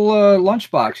generic little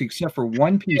lunchbox, except for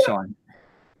one piece on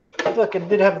it. Look, it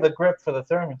did have the grip for the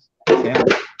thermos. Yeah.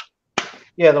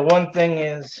 Yeah, the one thing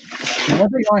is... The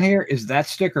one thing on here is that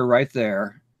sticker right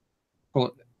there. Well,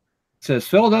 it says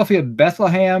Philadelphia,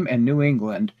 Bethlehem, and New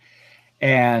England.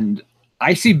 And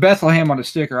I see Bethlehem on a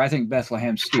sticker. I think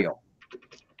Bethlehem steel.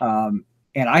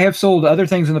 And I have sold other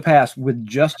things in the past with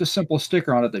just a simple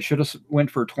sticker on it that should have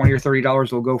went for $20 or $30.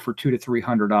 They'll go for $200 to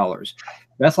 $300.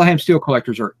 Bethlehem steel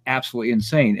collectors are absolutely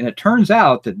insane. And it turns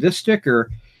out that this sticker,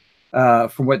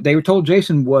 from what they were told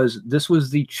Jason, this was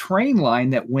the train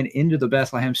line that went into the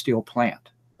Bethlehem steel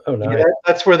plant. Oh, nice. Yeah,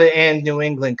 that's where the "and New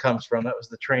England" comes from. That was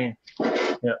the train.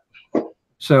 Yeah.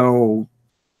 So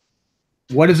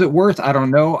what is it worth? I don't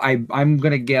know. I'm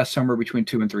going to guess somewhere between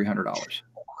 $200 and $300.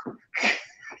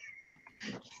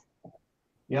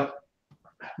 Yep.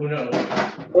 Who knows?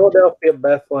 Philadelphia,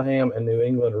 Bethlehem, and New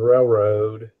England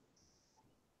Railroad.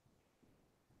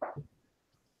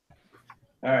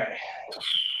 All right.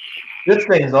 This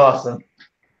thing is awesome.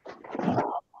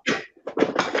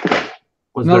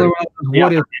 Another one.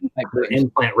 What is the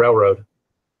Implant Railroad?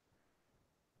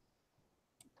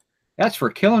 That's for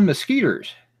killing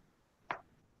mosquitoes.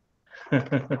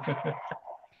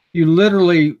 You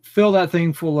literally fill that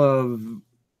thing full of,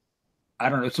 I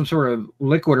don't know, some sort of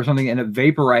liquid or something, and it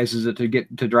vaporizes it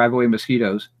to drive away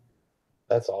mosquitoes.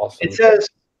 That's awesome.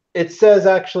 It says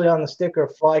actually on the sticker,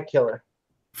 fly killer.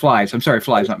 Flies. I'm sorry,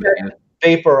 flies, not mosquitoes.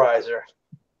 Vaporizer.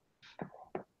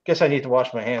 Guess I need to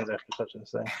wash my hands after such a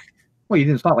thing. Well,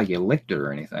 it's not like you licked it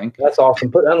or anything. That's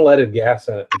awesome. Put unleaded gas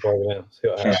in it and plug it in. See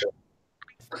what happens.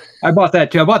 I bought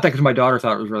that too. I bought that because my daughter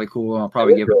thought it was really cool. I'll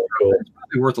probably give it. It's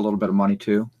probably worth a little bit of money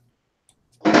too.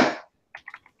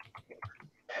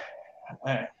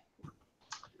 All right.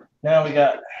 Now we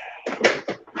got.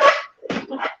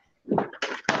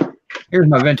 Here's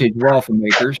my vintage waffle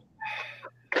makers.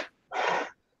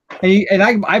 And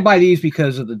I buy these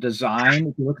because of the design.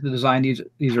 If you look at the design, these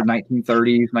are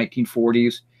 1930s,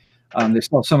 1940s. They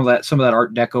still have some of that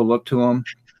Art Deco look to them.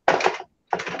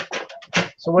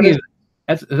 So what is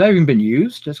has that even been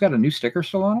used? It's got a new sticker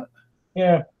still on it.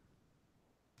 Yeah.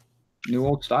 New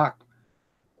old stock.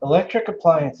 Electric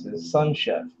appliances, Sun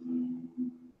Chef.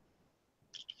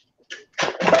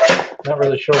 Not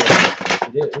really sure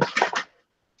what it is.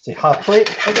 It's a hot plate,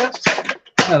 I guess.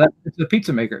 No, it's a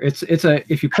pizza maker. It's a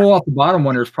if you pull off the bottom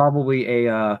one, there's probably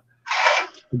a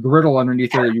griddle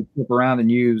underneath there that you flip around and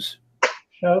use.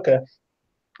 Oh, okay.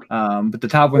 But the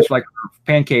top one's like for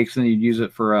pancakes, and you'd use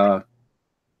it for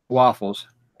waffles.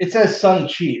 It says Sun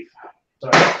Chief.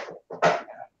 Sorry.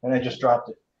 And I just dropped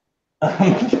it.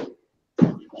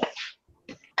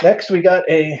 Next, we got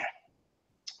a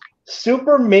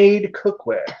super made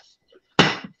cookware.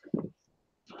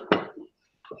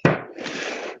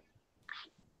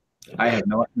 I have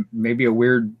no. Maybe a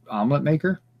weird omelet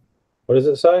maker. What does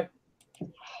it say?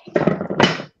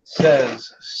 It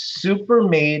says super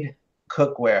made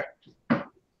cookware.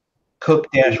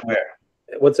 Cook-ware.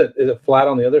 What's it? Is it flat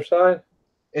on the other side?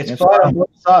 It's flat on both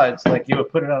sides, like you would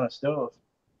put it on a stove.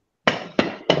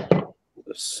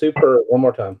 Super. One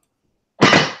more time.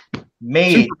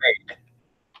 Made. Super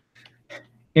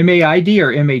made. MAID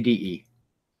or MADE?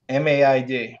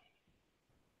 MAID.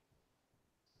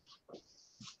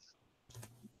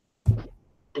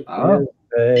 Oh.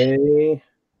 A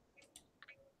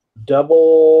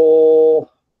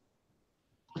double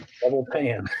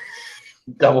pan.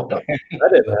 Double pan.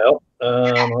 That didn't help.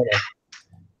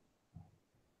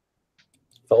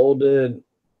 Hold on.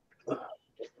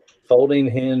 Folding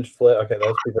hinge flip. Okay,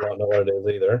 those people don't know what it is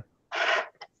either.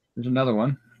 There's another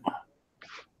one.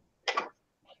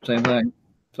 Same thing.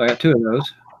 So I got two of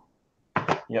those.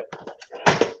 Yep.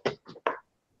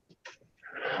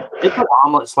 It's an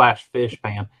omelet / fish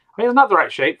pan. I mean, it's not the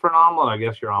right shape for an omelet. I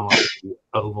guess your omelet would be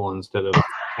oval instead of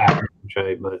half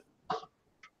shape, but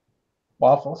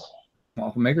Waffles.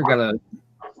 Waffle maker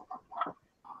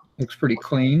looks pretty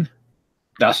clean.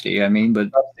 Dusty, I mean, but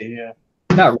Dusty, yeah.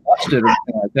 not rusted or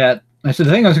anything like that. I said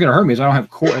the thing that's going to hurt me is I don't have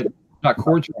not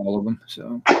cords for all of them.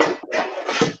 So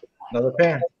Another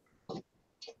pan.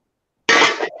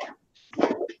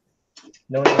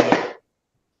 No.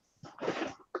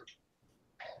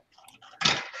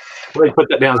 they put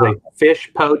that down as a fish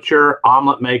poacher,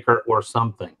 omelet maker, or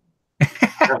something.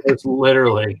 That was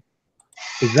literally.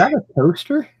 is that a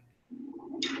toaster?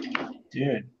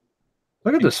 Dude.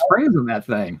 Look at the springs on that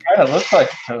thing. Kind of looks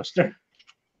like a toaster.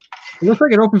 It looks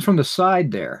like it opens from the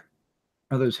side there.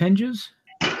 Are those hinges?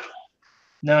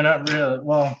 No, not really.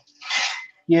 Well,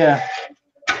 yeah.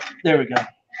 There we go.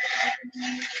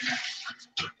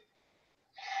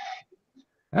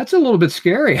 That's a little bit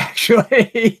scary,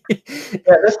 actually.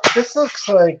 Yeah, this looks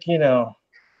like,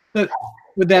 Would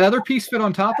that other piece fit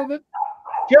on top of it?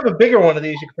 if you have a bigger one of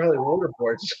these, you could probably order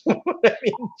for it. I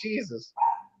mean, Jesus.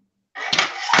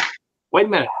 Wait a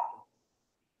minute.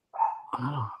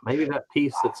 Oh, maybe that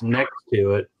piece that's next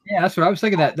to it. Yeah, that's what I was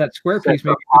thinking. That square piece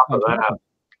maybe top fits on of top.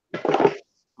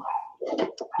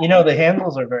 The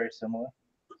handles are very similar.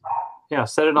 Yeah,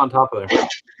 set it on top of there.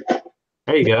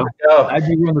 There you go. Oh, I'd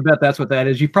be willing to bet that's what that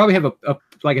is. You probably have a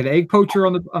like an egg poacher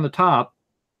on the top,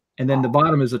 and then the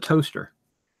bottom is a toaster.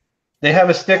 they have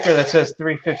a sticker that says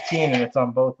 315, and it's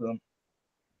on both of them.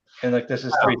 And like this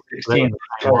is 316.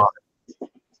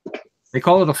 They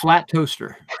call it a flat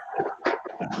toaster.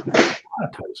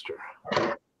 Toaster.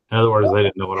 In other words, they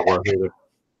didn't know what it was either.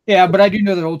 Yeah, but I do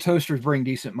know that old toasters bring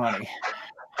decent money.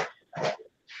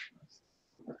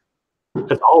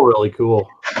 It's all really cool.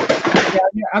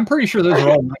 Yeah, I'm pretty sure those are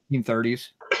all 1930s.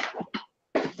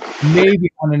 Maybe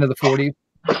on into the 40s.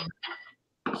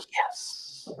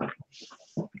 Yes.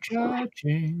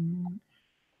 Judging.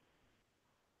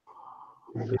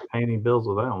 We'll be paying any bills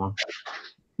with that one.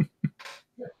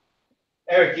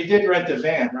 Eric, you did rent a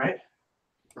van, right?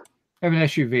 I have an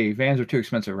SUV. Vans are too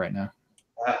expensive right now.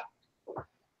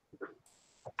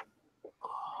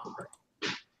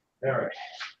 All right.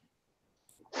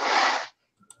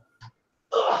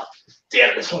 Oh,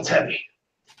 damn, this one's heavy.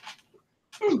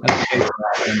 That's a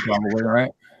big one, probably,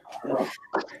 right?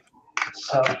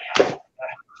 So,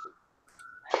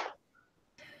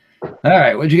 All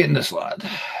right, what'd you get in this lot?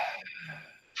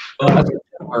 That's the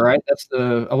nibbler, right? That's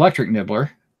the electric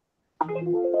nibbler.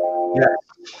 yeah.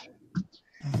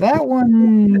 That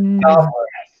one.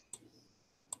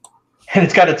 And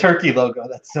it's got a turkey logo.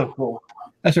 That's so cool.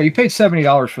 That's right. You paid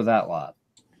 $70 for that lot.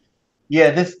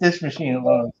 Yeah, this machine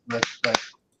alone, like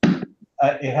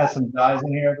it has some dies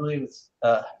in here. I believe it's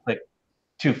like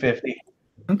 250.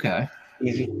 Okay.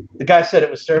 Easy. The guy said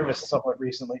it was serviced somewhat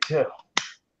recently too,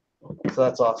 so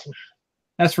that's awesome.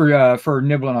 That's for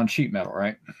nibbling on sheet metal,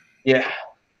 right? Yeah,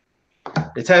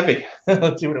 it's heavy.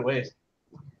 Let's see what it weighs.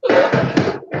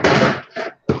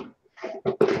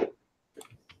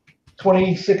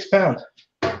 26 pounds.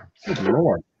 Good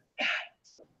Lord.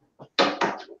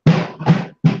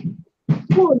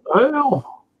 What the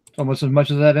hell? It's almost as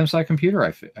much as that inside computer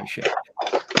I shipped.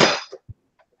 All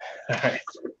right.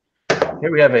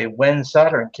 Here we have a Wen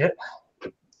soldering kit.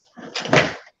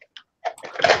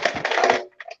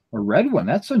 A red one.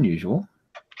 That's unusual.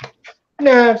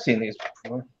 No, I've seen these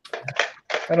before.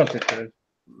 I don't think they're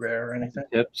rare or anything.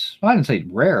 Tips. I didn't say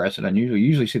rare. I said unusual. You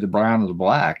usually see the brown or the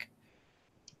black.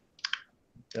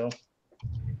 So,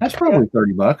 That's probably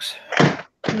 $30.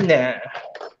 nah,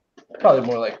 probably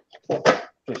more like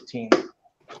 15.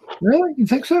 Really? You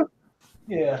think so?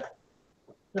 Yeah.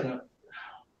 I don't know.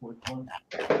 Which one?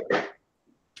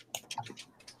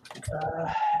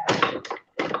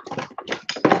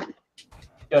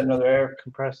 Got another air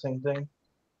compressing thing.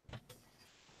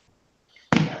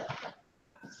 I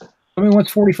mean,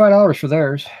 what's $45 for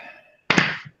theirs?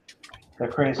 They're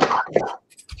crazy.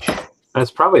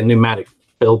 That's probably a pneumatic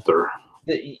filter.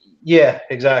 Yeah,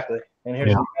 exactly. And here's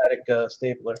Yeah. a pneumatic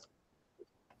stapler.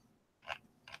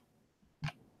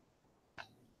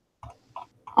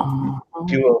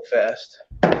 Duo fast.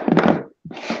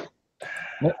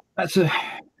 Yep, that's a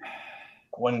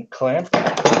One clamp.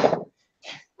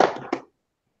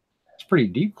 it's pretty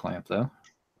deep clamp though.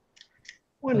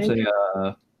 One That's inch.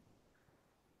 what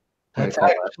do That's you call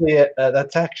that?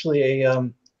 that's actually a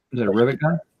Is it a rivet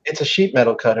gun? it's a sheet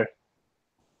metal cutter.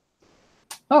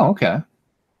 Oh, okay.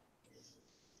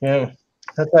 Yeah,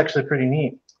 that's actually pretty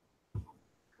neat.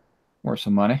 Worth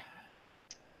some money.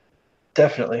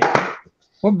 Definitely.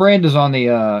 What brand is on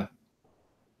the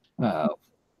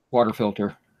water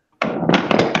filter?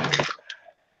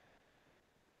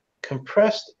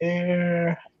 Compressed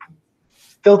air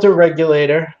filter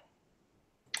regulator.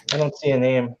 I don't see a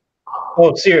name.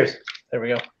 Oh, Sears. There we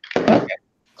go. Okay.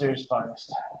 Sears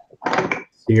finest.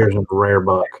 Sears and a rare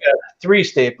buck. 3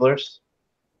 staplers,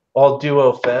 all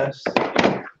duo fast,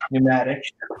 pneumatic.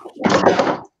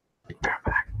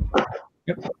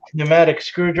 Yep. Pneumatic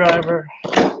screwdriver.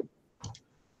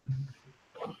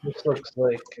 This looks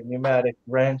like a pneumatic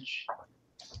wrench.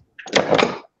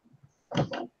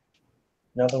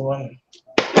 Another one.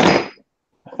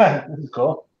 This is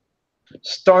cool.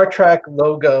 Star Trek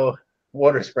logo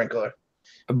water sprinkler.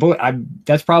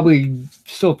 That's probably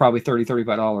still probably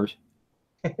 $35.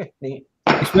 Neat.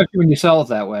 Especially when you sell it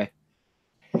that way.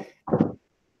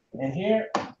 And here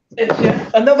is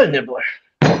yet another nibbler.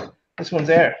 This one's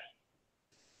air.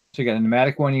 So you got a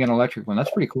pneumatic one, you got an electric one.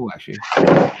 That's pretty cool, actually.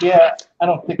 Yeah, I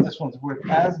don't think this one's worth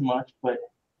as much, but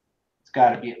it's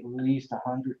got to be at least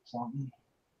 100 something.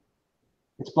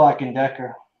 It's Black &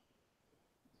 Decker.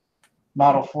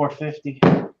 Model 450.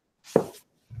 I'll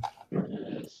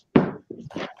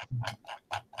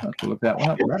have to look that one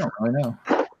up, but I don't really know.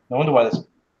 No wonder why this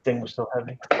thing was so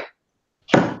heavy.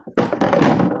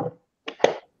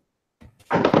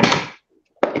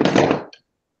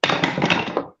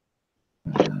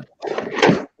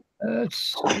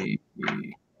 Let's see.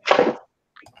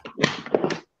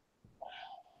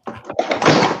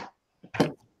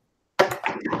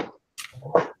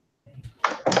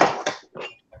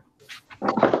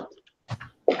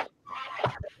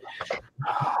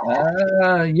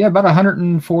 Yeah, about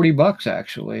 $140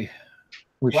 actually.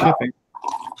 With Wow. shipping.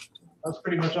 I was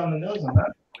pretty much on the nose on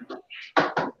that.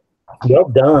 Well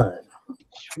done.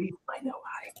 Sweet. I know.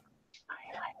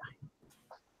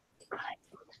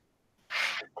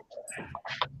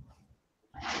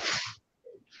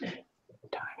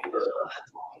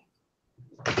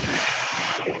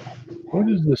 What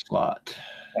is this lot?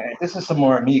 All right, this is some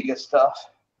more Amiga stuff.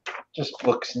 Just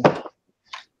books and stuff.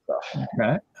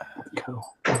 Okay. Cool.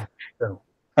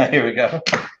 Here we go.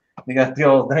 We got the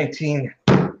old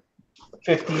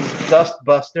 1950s Dust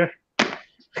Buster.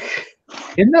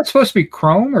 Isn't that supposed to be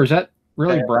chrome or is that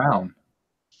really Yeah. brown?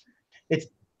 It's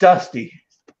dusty.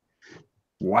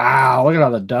 Wow, look at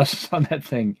all the dust on that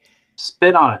thing.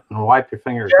 Spit on it and wipe your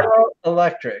fingers. General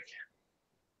Electric.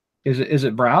 Is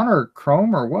it brown or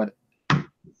chrome or what?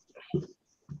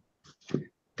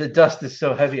 The dust is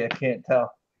so heavy I can't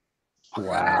tell.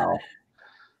 Wow.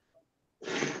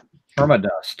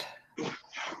 Permadust.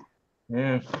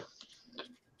 Yeah.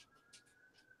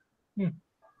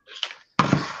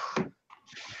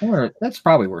 That's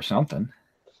probably worth something.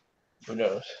 Who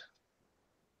knows?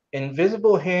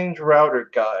 Invisible hinge router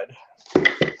guide.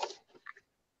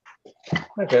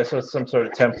 Okay, so it's some sort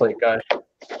of template guide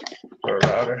for a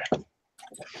router. I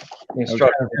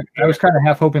was kind of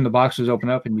half hoping the box was open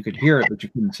up and you could hear it, but you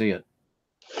couldn't see it.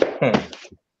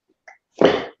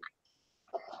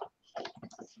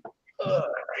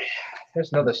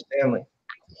 Here's another Stanley.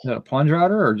 Is that a plunge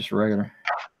router or just a regular?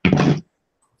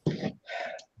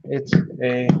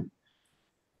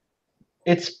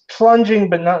 It's plunging,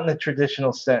 but not in the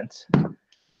traditional sense.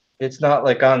 It's not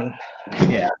like on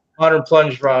modern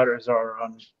plunge routers are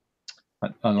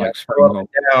Unlike up and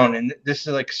down, and this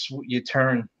is like you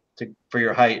turn for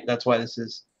your height. That's why this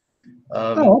is.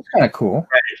 Oh, that's kind of cool.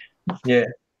 Yeah.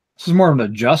 This is more of an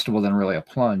adjustable than really a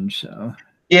plunge. So.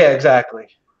 Yeah, exactly.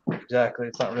 Exactly.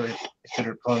 It's not really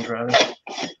considered plunge router.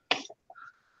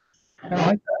 I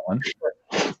like that one.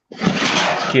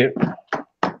 It's cute.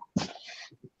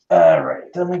 All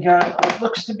right, then we got what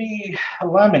looks to be a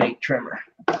laminate trimmer.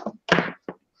 And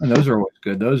those are always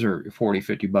good. Those are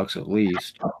 $40-50 at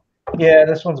least. Yeah,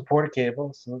 this one's a porta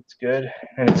cable, so it's good.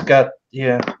 And it's got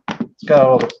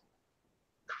all the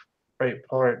right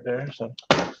part there, so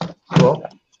cool.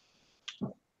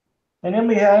 And then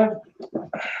we have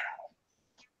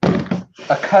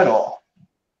a cuddle.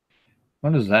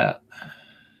 What is that?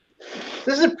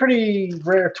 This is a pretty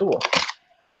rare tool.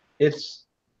 I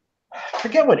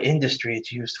forget what industry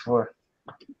it's used for.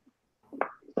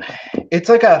 It's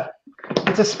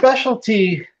a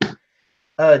specialty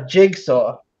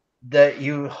jigsaw that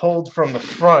you hold from the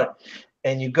front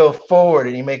and you go forward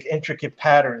and you make intricate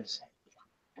patterns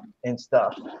and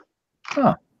stuff.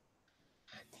 Huh.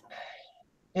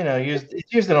 You know,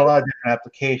 it's used in a lot of different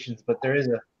applications, but there is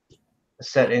a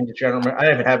set industry. I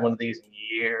haven't had one of these in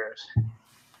years.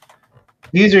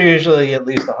 These are usually at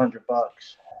least $100.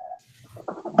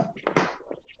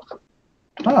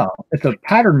 Oh, it's a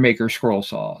pattern maker scroll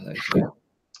saw. They say. Is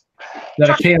that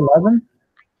a K11?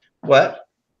 What? Is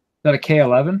that a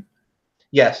K11?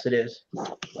 Yes, it is.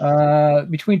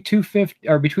 Between 250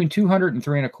 or between 200 and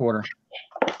 3 1/4.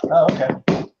 Oh, okay.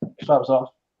 Stops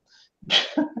off.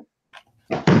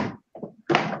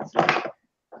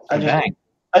 I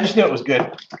just knew it was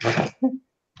good.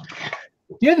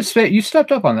 You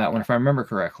stepped up on that one, if I remember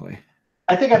correctly.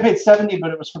 I think I paid $70,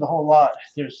 but it was for the whole lot.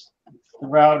 There's the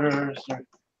routers. There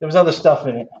was other stuff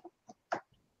in it.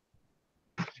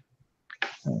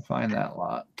 I'll find that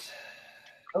lot.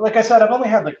 But like I said, I've only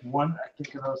had like one. I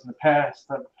think of those in the past.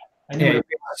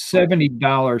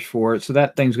 $70 for it, so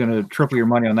that thing's going to triple your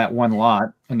money on that one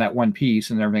lot and that one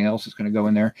piece, and everything else is going to go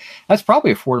in there. That's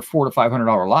probably a $400 to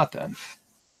 $500 lot then.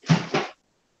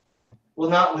 Well,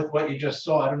 not with what you just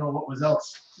saw. I don't know what was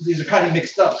else. These are kind of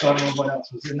mixed up, so I don't know what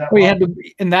else was in that. Well,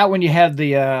 in that one you had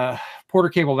the porter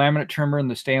cable laminate trimmer and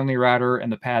the Stanley router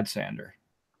and the pad sander.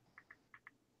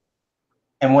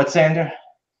 And what sander?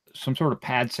 Some sort of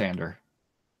pad sander.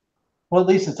 Well, at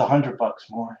least it's $100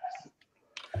 more.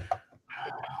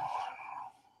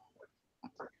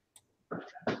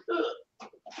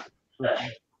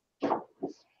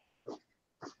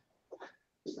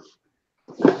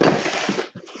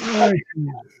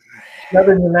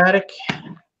 Another pneumatic.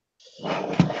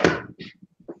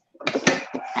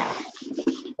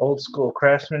 Old school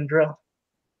Craftsman drill.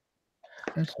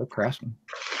 That's so Craftsman.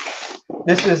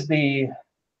 This is the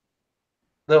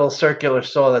little circular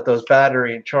saw that those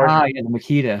battery and charger. Ah, yeah, the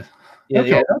Makita. Yeah,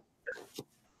 okay.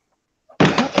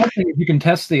 You can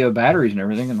test the batteries and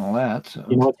everything and all that. So.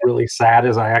 You know what's really sad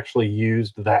is I actually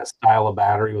used that style of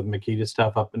battery with Makita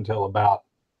stuff up until about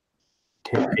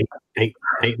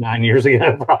 9 years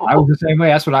ago. Probably. I was the same way.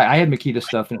 That's what I had Makita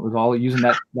stuff, and it was all using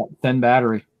that thin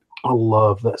battery. I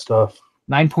love that stuff.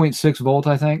 9.6 volt,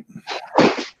 I think.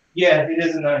 Yeah, it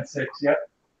is a 9.6. Yep.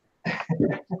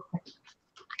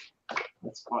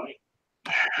 That's funny.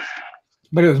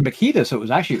 But it was Makita, so it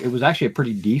was actually a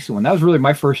pretty decent one. That was really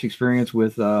my first experience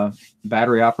with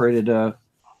battery operated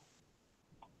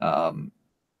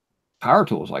power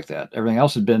tools like that. Everything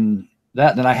else had been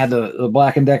that. Then I had the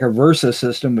Black & Decker Versa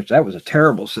system, which that was a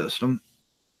terrible system.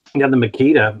 Yeah, the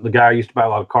Makita, the guy I used to buy a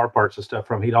lot of car parts and stuff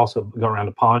from, he'd also go around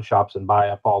to pawn shops and buy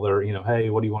up all their, hey,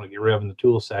 what do you want to get rid of in the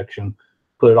tool section?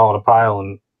 Put it all in a pile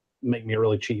and make me a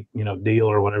really cheap, deal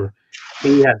or whatever.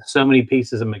 He had so many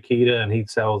pieces of Makita, and he'd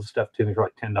sell the stuff to me for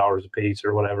like $10 a piece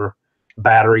or whatever.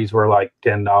 Batteries were like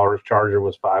 $10. Charger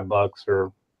was $5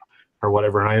 or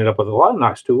whatever. And I ended up with a lot of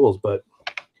nice tools, but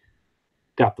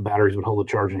doubt the batteries would hold the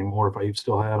charge anymore if I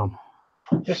still had them.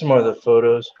 Here's some more of the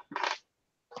photos.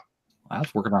 I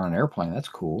was working on an airplane. That's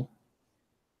cool.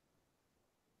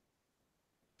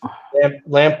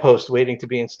 Lamppost waiting to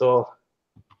be installed.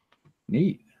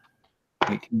 Neat.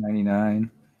 $18.99.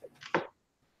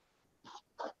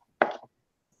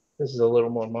 This is a little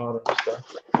more modern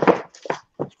stuff.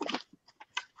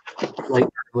 Late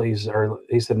earlys, or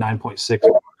he said 9.6.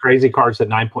 Crazy Card said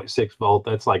 9.6 volt.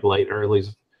 That's like late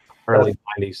earlys, early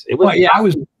 90s. It was Well, yeah,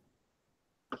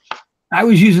 I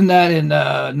was using that in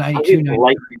 92,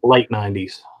 late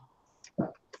 90s,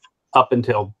 up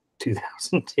until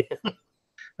 2010.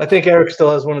 I think Eric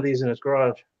still has one of these in his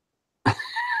garage. I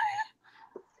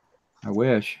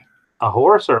wish. A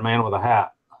horse or a man with a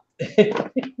hat?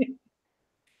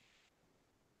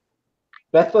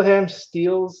 Bethlehem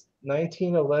Steel's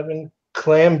 1911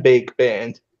 Clam Bake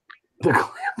Band. The clam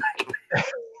bake.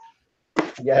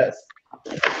 Yes.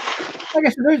 Like I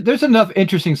said, there's enough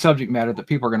interesting subject matter that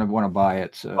people are going to want to buy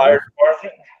it. So. Fire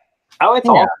department. Oh, it's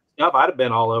Yeah. all stuff. I'd have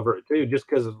been all over it too, just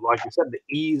because, like you said, the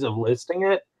ease of listing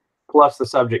it plus the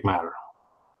subject matter.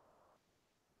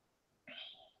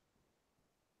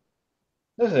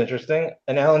 This is interesting.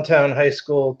 An Allentown High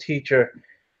School teacher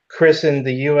christened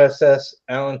the USS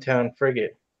Allentown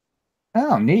frigate.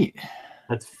 Oh, neat.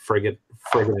 That's friggin'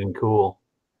 cool.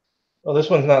 Well, this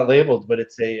one's not labeled, but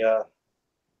it's a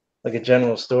like a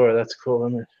general store. That's a cool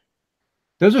image.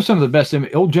 Those are some of the best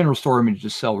old general store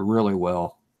images sell really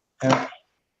well. Yeah.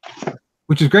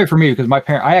 Which is great for me because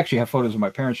I actually have photos of my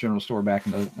parents' general store back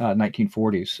in the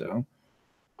 1940s. So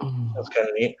That's kind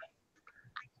of neat.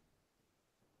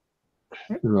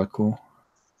 that's really cool.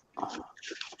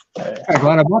 I'm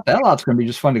glad I bought that. That lot's going to be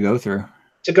just fun to go through.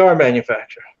 Cigar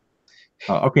manufacturer.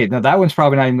 Oh, okay, now that one's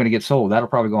probably not even going to get sold. That'll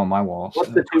probably go on my wall. What's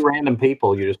So. the two random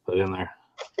people you just put in there?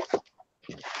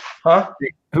 Huh?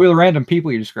 Who are the random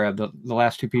people you just grabbed? The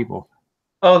last two people.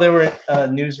 Oh, they were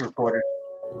news reporters.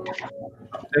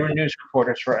 They were news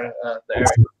reporters for the area.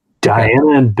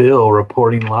 Diana and Bill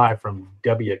reporting live from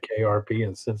WKRP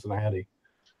in Cincinnati.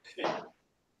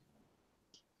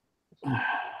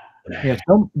 Yeah,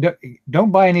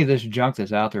 don't buy any of this junk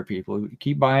that's out there, people.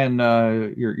 Keep buying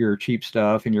your cheap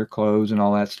stuff and your clothes and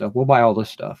all that stuff. We'll buy all this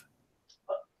stuff.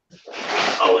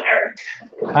 Oh, Eric.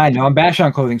 I know I'm bashing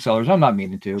on clothing sellers. I'm not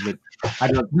meaning to, but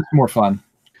it's more fun.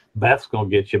 Beth's gonna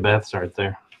get you. Beth's right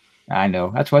there. I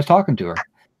know. That's why I was talking to her.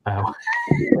 Oh.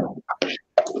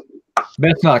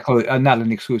 Beth's not not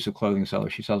an exclusive clothing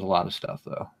seller. She sells a lot of stuff,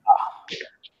 though.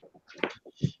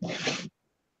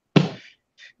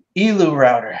 Elu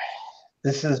router.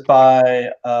 This is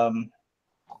by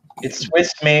it's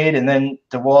Swiss made, and then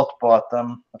DeWalt bought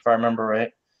them, if I remember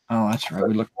right. Oh, that's right.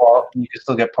 We looked. Well, you can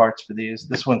still get parts for these.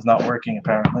 This one's not working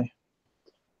apparently.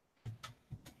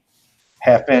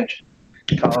 Half-inch.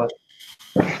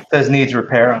 It says needs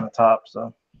repair on the top,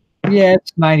 so. Yeah,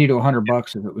 it's $90 to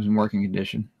 $100 if it was in working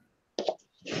condition.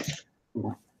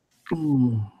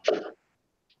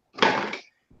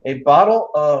 A bottle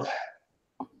of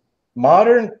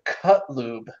modern cut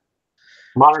lube.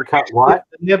 Modern cut what?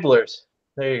 The nibblers.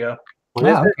 There you go. What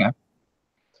is it? Okay.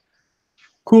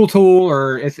 Cool tool,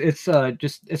 or it's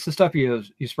the stuff you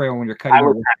spray on when you're cutting. I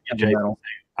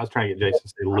was trying to get Jason to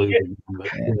say lube, but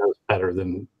he knows better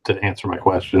than to answer my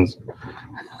questions.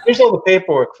 Here's all the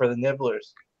paperwork for the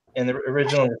nibblers. And the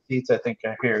original receipts, I think,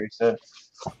 are here. He said.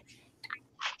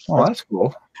 Oh, that's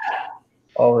cool.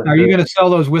 Are you going to sell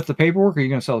those with the paperwork, or are you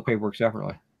going to sell the paperwork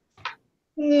separately?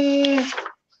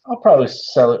 I'll probably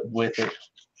sell it with it.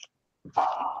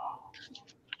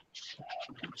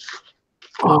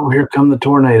 Oh, here come the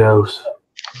tornadoes.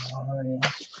 All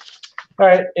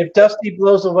right. If Dusty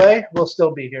blows away, we'll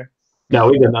still be here. No,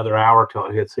 we got another hour till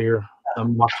it gets here.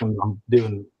 I'm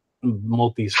doing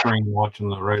multi-screen watching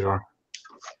the radar.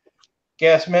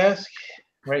 Gas mask,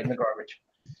 right in the garbage.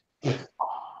 You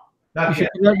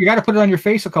got to put it on your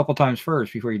face a couple times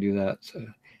first before you do that. So.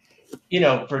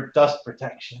 For dust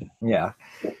protection. Yeah.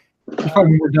 There's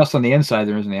probably more dust on the inside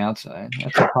than there is on the outside.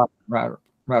 That's a pop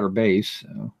router base.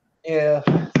 So. Yeah,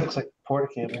 looks like porta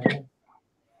cable.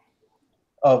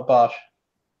 Oh, Bosch.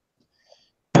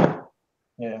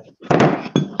 Yeah.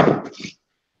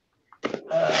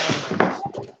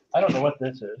 I don't know what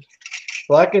this is.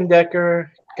 Black &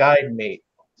 Decker Guide Mate.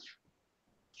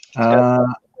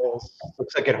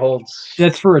 Looks like it holds.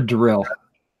 That's for a drill.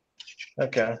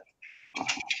 Okay.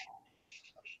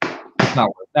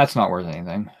 That's not worth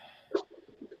anything.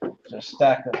 There's a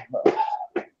stack of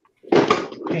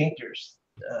painters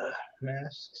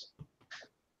masks.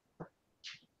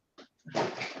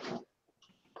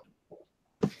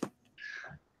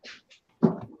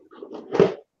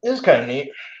 This is kind of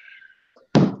neat.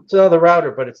 It's another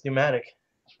router, but it's pneumatic.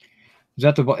 Is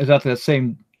that the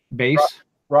same base?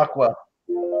 Rockwell.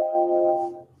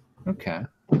 Okay.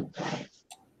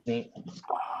 Neat.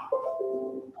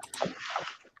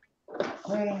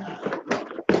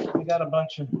 We got a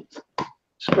bunch of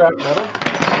scrap metal.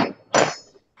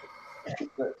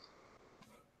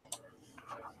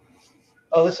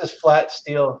 Oh, this is flat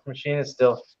steel, machined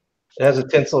steel. It has a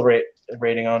tinsel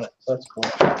rating on it, so that's cool.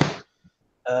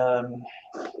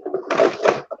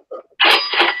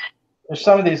 There's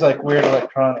some of these like weird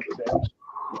electronics there.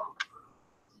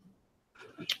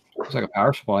 It's like a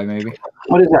power supply, maybe.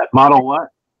 What is that? Model what?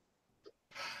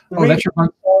 Oh, that's your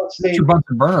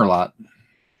Bunsen burner lot.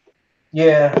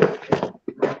 Yeah.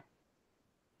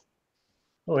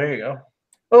 Oh, there you go.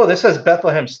 Oh, this has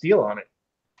Bethlehem steel on it.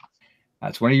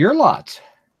 That's one of your lots.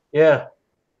 Yeah.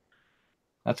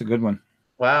 That's a good one.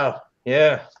 Wow.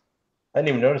 Yeah. I didn't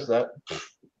even notice that.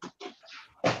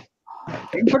 You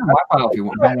can put it in my pile if you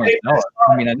don't want to sell it.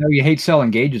 I mean, I know you hate selling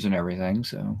gauges and everything,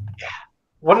 so.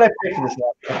 What did I pay for this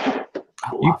lot?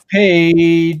 You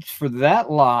paid for that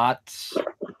lot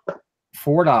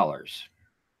 $4.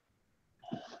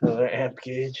 Another amp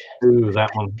gauge. Ooh, that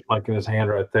one, like in his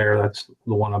hand right there. That's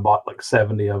the one I bought like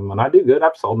 70 of them, and I do good.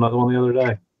 I've sold another one the other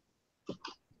day.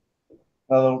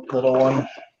 Another little one.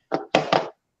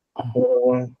 Little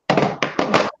one.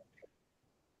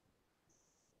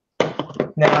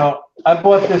 Now, I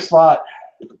bought this lot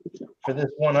for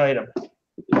this one item.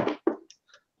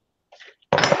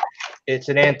 It's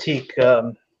an antique.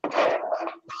 Crap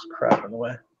in the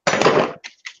way.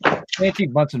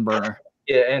 Antique Bunsen burner.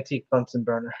 Yeah, antique Bunsen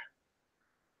burner.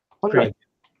 What did I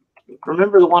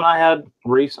remember the one I had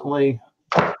recently?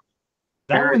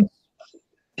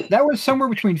 That was somewhere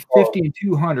between 50 and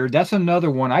 200. That's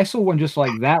another one. I saw one just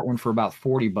like that one for about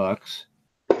 $40.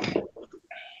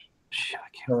 Shit, I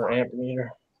can't Another amp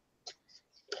meter.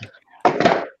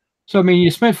 So I mean,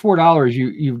 you spent $4.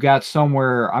 You've got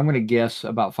somewhere. I'm going to guess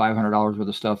about $500 worth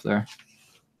of stuff there.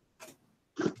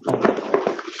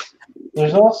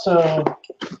 There's also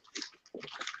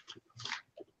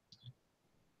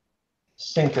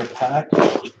sinker pack,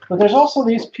 but there's also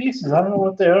these pieces. I don't know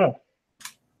what they are.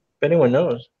 If anyone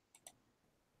knows.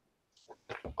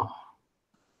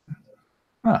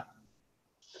 Huh.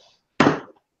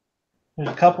 There's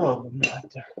a couple of them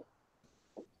right there.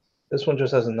 This one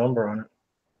just has a number on it.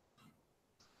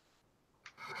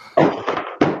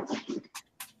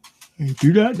 I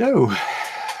do not know.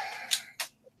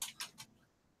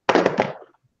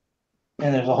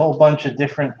 And there's a whole bunch of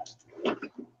different.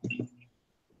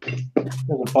 There's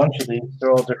a bunch of these.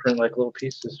 They're all different, like little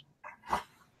pieces.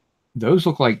 Those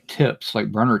look like tips,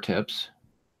 like burner tips.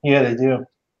 Yeah, they do.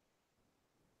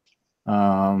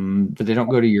 But they don't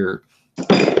go to your.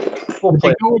 We'll They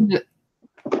play. go into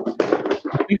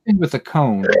the big thing with the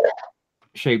cone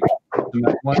shaped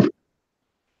one.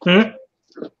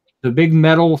 The big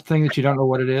metal thing that you don't know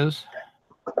what it is.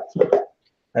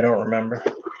 I don't remember.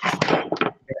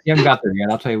 You haven't got there yet.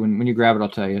 I'll tell you when you grab it. I'll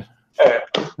tell you. Alright.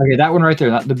 Okay, that one right there,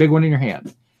 not the big one in your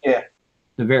hand. Yeah.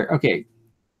 The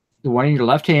one in your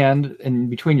left hand and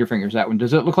between your fingers. That one.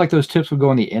 Does it look like those tips would go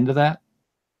on the end of that?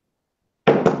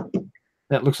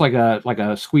 That looks like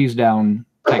a squeeze down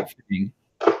type thing.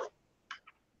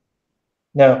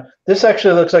 No, this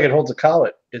actually looks like it holds a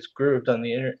collet. It's grooved on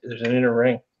the inner. There's an inner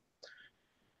ring.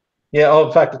 Yeah. Oh,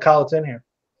 in fact, the collet's in here.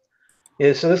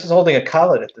 Yeah. So this is holding a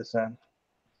collet at this end.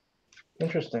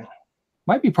 Interesting.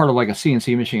 Might be part of like a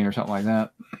CNC machine or something like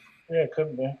that. Yeah, it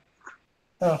could be.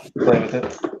 Oh, play with it.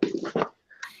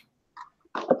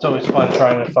 It's always fun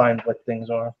trying to find what things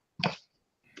are.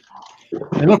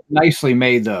 They look nicely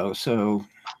made though, so.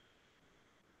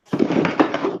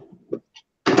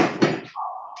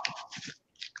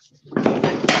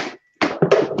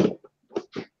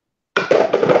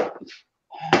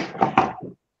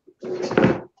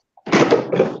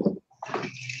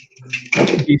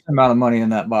 Decent amount of money in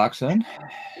that box then.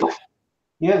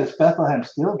 Yeah, this Bethlehem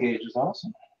steel gauge is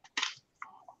awesome.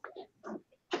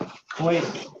 Quite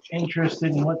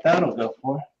interested in what that'll go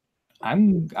for.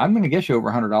 I'm gonna guess you over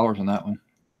 $100 on that one.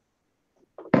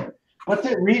 What's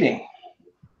it reading?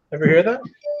 Ever hear that?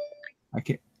 I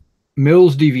can't.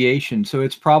 Mills deviation, so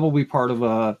it's probably part of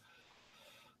a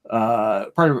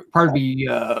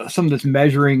something that's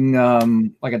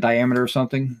measuring like a diameter or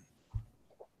something,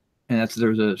 and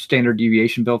there's a standard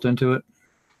deviation built into it.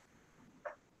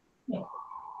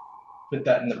 Put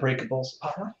that in the breakables.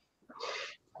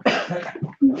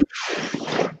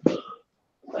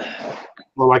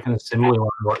 Well, like an assembly line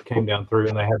where it came down through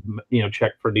and they had,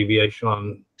 check for deviation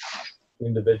on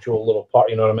individual little part.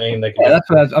 You know what I mean? They can. Yeah, that's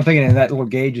what I'm thinking. That little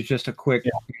gauge is just a quick,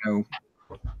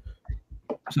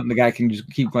 something the guy can just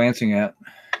keep glancing at.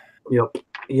 Yep.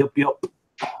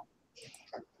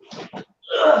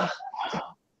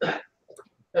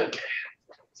 Okay.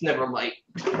 It's never light.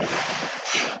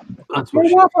 That's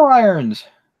what Waffle irons.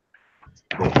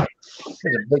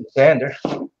 There's a big sander.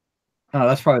 Oh,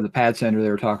 that's probably the pad sander they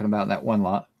were talking about in that one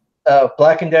lot.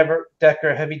 Black and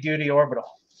Decker heavy duty orbital.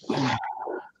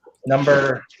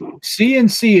 Number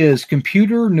CNC is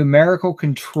computer numerical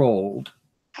controlled,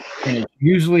 and it's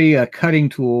usually a cutting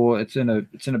tool. It's in a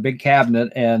big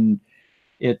cabinet, and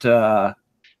it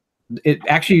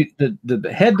actually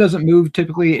the head doesn't move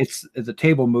typically. It's the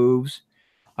table moves,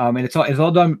 and it's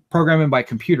all done programming by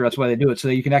computer. That's why they do it, so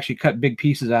that you can actually cut big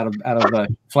pieces out of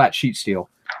flat sheet steel.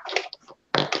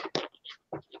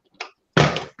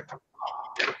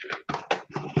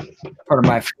 Part of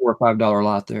my $4 or $5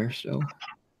 lot there, so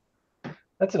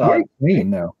that's an odd clean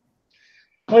though.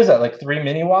 What is that, like 3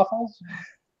 mini waffles?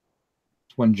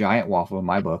 It's one giant waffle in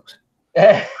my books.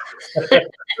 Good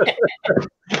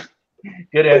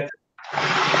answer.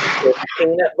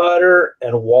 Peanut butter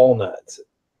and walnuts.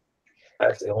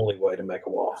 That's the only way to make a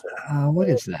waffle. What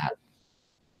is that?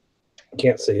 You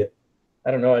can't see it.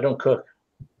 I don't know. I don't cook.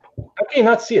 How can you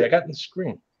not see it? I got it on the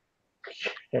screen.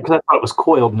 Because I thought it was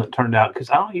coiled, and it turned out because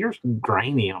yours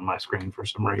grainy on my screen for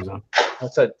some reason.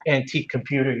 That's an antique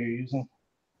computer you're using.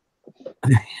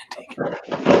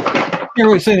 Can't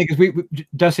really say anything because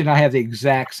Dusty and I have the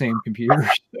exact same computer.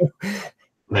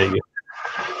 There you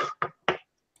go.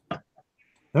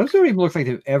 Those don't even look like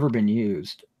they've ever been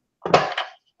used. I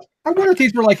wonder if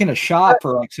these were like in a shop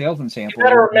for like salesman samples. You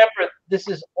gotta remember, this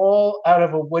is all out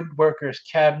of a woodworker's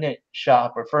cabinet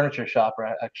shop or furniture shop,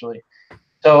 actually.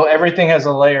 So everything has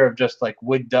a layer of just like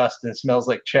wood dust and it smells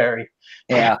like cherry.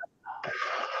 Yeah.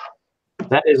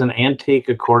 That is an antique,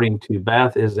 according to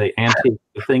Beth. Is a antique.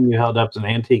 The thing you held up is an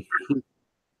antique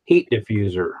heat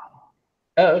diffuser.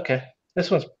 Oh, okay.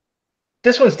 This one's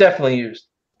definitely used.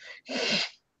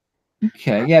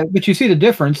 Okay, yeah, but you see the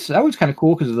difference. That was kind of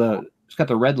cool because it's got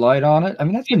the red light on it. I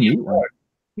mean, that's a neat one.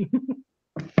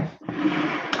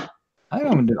 I'm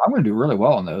gonna do really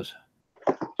well on those.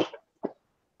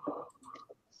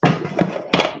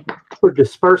 For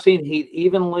dispersing heat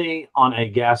evenly on a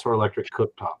gas or electric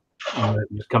cooktop. And it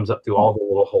just comes up through all the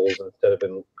little holes instead of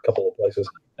in a couple of places.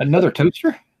 Another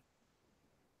toaster?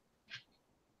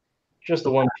 Just the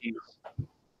one piece.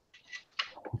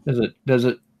 Does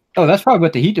it? Oh, that's probably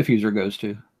what the heat diffuser goes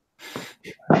to.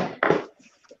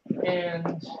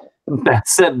 And that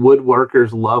said,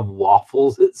 woodworkers love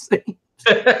waffles, it seems.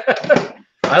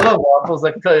 I love waffles,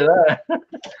 I can tell you that.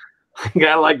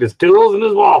 Guy liked his tools and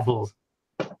his waffles.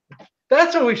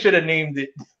 That's what we should have named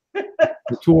it.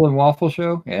 The Tool and Waffle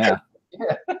Show? Yeah.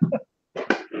 Yeah.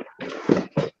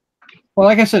 Well,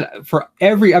 like I said,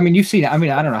 you've seen it. I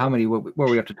mean, I don't know how many, what were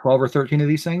we up to, 12 or 13 of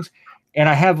these things? And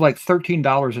I have like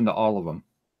 $13 into all of them.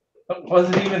 Was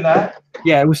it even that?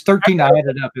 Yeah, it was 13. I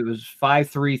added up. It was 5,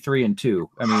 3, 3, and 2.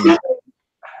 I mean,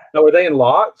 now, were they in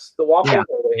lots? The waffles?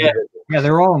 Yeah,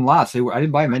 they were all in lots. I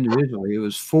didn't buy them individually. It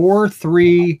was 4,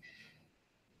 3,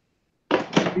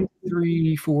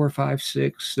 4, 5,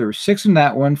 6. There were 6 in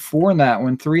that one, 4 in that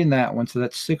one, 3 in that one. So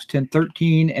that's 6, 10,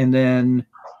 13, and then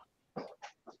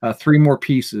 3 more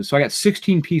pieces. So I got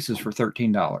 16 pieces for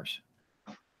 $13.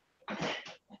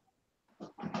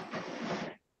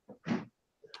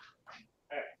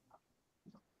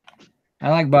 I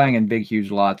like buying in big,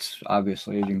 huge lots,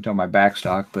 obviously, as you can tell my back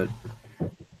stock, but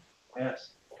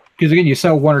yes, because again, you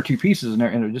sell 1 or 2 pieces and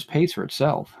it just pays for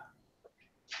itself.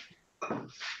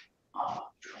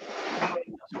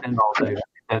 Spend all day.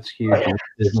 That's huge in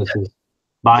businesses.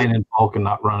 Buying in bulk and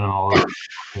not running all over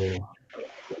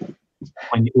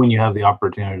when you have the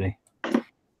opportunity. All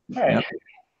right. Yep.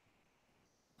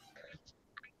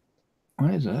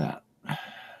 What is that?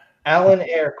 Allen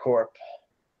Air Corp.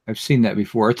 I've seen that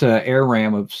before. It's an air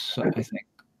ram of, I think.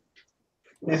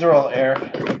 These are all air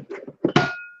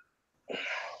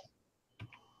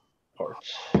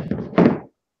parts. Those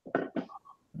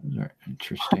are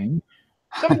interesting.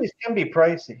 Some of these can be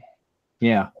pricey.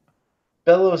 Yeah.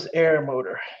 Bellows air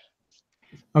motor.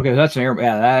 Okay, that's an air.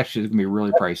 Yeah, that actually is gonna be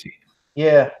really pricey.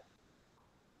 Yeah.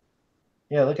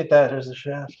 Yeah, look at that. There's the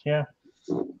shaft. Yeah.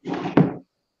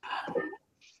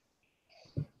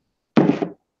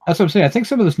 That's what I'm saying. I think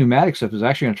some of this pneumatic stuff is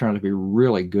actually going to turn out to be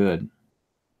really good.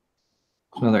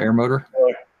 It's another air motor.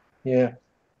 Yeah.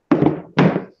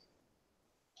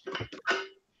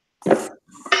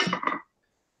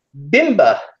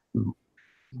 Bimba.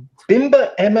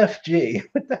 Bimba MFG.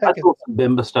 I saw some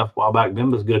Bimba stuff a while back.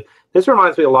 Bimba's good. This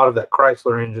reminds me a lot of that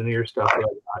Chrysler engineer stuff.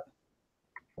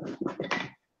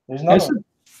 There's this is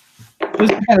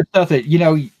the kind of stuff that,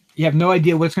 you have no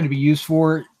idea what it's going to be used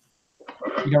for.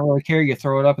 You don't really care. You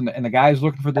throw it up, and the guy who's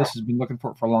looking for this has been looking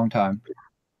for it for a long time.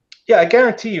 Yeah, I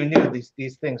guarantee you knew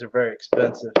these things are very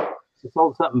expensive. He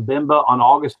sold something Bimba on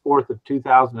August 4th of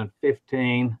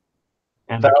 2015,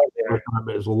 And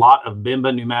there's a lot of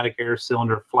Bimba pneumatic air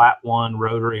cylinder, flat one,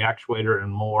 rotary actuator,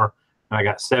 and more. And I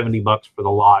got $70 for the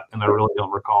lot, and I really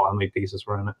don't recall how many pieces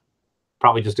were in it.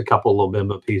 Probably just a couple little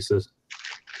Bimba pieces.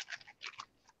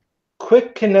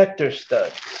 Quick connector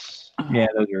studs. Yeah,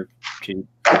 those are cheap.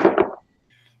 All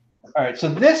right, so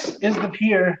this is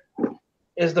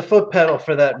the foot pedal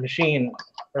for that machine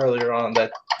earlier on.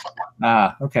 That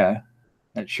okay,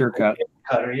 that shortcut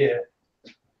cutter, yeah.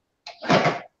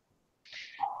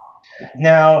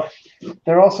 Now,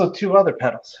 there are also two other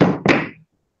pedals.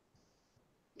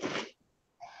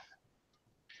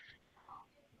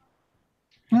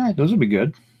 All right, those will be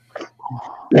good.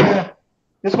 Yeah.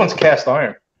 This one's cast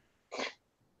iron.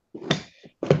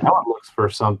 That one looks for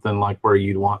something like where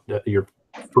you'd want your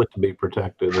foot to be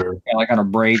protected, or like on a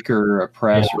brake or a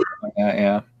press or something like that.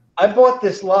 Yeah. I bought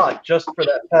this lot just for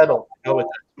that pedal.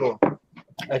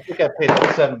 I think I paid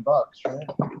like $7, right?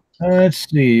 Let's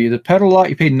see. The pedal lot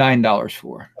you paid $9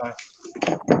 for.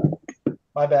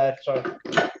 My bad. Sorry.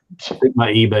 I think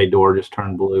my eBay door just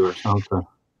turned blue or something.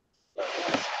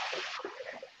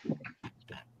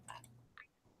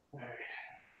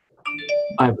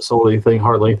 I haven't sold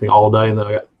hardly anything all day, and then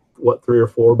I got 3 or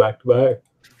 4 back to back.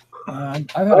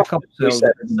 I've had a couple sales.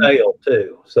 Sale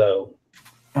too, so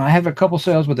I have a couple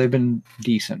sales, but they've been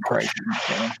decent prices.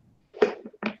 So.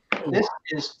 This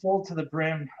is full to the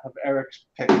brim of Eric's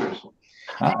pictures.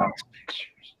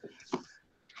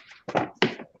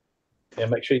 Yeah,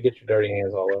 make sure you get your dirty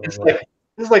hands all over. This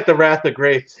is like the Wrath of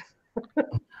Grace.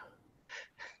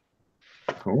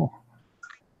 Cool.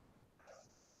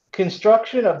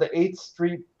 Construction of the 8th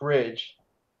Street Bridge,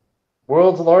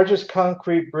 world's largest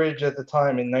concrete bridge at the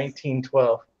time in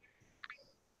 1912.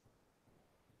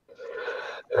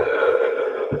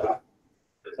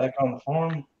 Back on the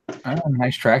form. Oh,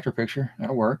 nice tractor picture.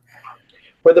 That'll work.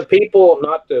 Were the people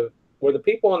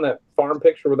on that farm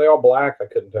picture, were they all black? I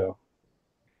couldn't tell.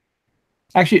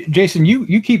 Actually, Jason,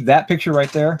 you keep that picture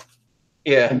right there.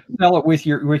 Yeah. And sell it with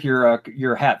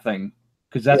your hat thing,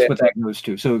 because that's what that goes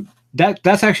to. So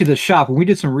that's actually the shop. When we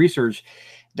did some research,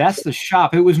 that's the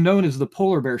shop. It was known as the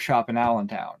Polar Bear Shop in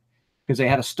Allentown because they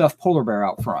had a stuffed polar bear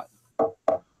out front.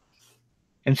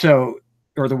 And so,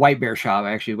 or the White Bear Shop,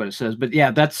 actually, what it says. But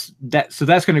yeah, that's that. So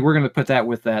we're gonna put that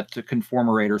with that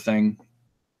conformerator thing.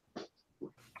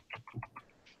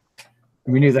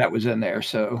 We knew that was in there,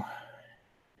 so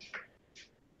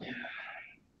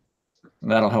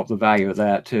that'll help the value of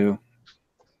that too.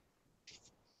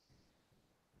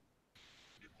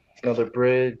 Another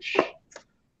bridge.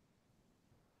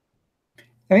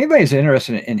 If anybody's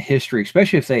interested in history,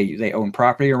 especially if they own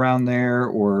property around there,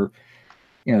 or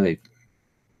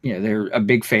they're a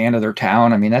big fan of their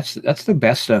town. I mean, that's the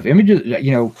best stuff. Images,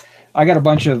 I got a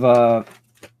bunch of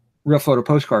real photo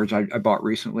postcards I bought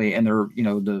recently, and they're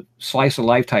the slice of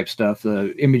life type stuff.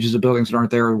 The images of buildings that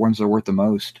aren't there are the ones that are worth the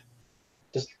most.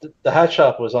 Just the hat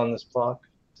shop was on this block.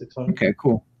 Okay,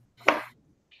 cool.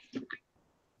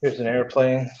 Here's an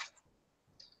airplane.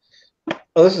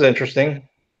 Oh, this is interesting.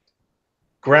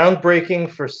 Groundbreaking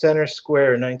for Center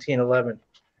Square, 1911.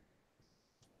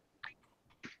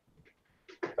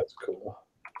 That's cool.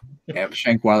 Yeah,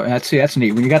 Shankweiler. That's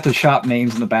neat. When you got the shop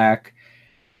names in the back.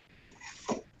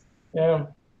 Yeah.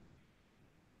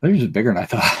 They're just bigger than I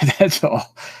thought. That's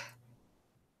all.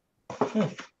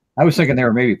 I was thinking they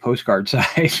were maybe postcard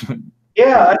size.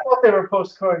 Yeah, I thought they were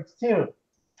postcards too.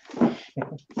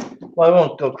 Well, I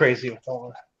won't go crazy with all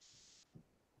the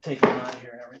taking on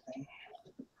here and everything.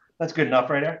 That's good enough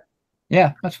right there?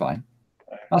 Yeah, that's fine.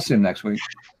 I'll see him next week.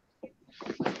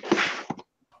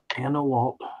 Anna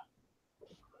Walt.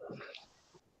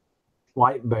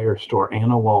 White Bear Store.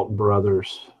 Anna Walt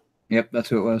Brothers. Yep, that's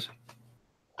who it was.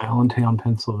 Allentown,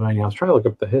 Pennsylvania. I was trying to look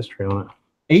up the history on it.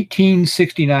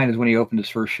 1869 is when he opened his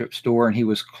first store, and he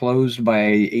was closed by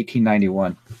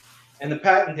 1891. And the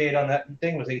patent date on that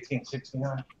thing was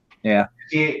 1869. Yeah.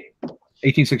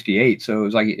 1868. So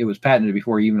it was patented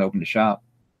before he even opened the shop.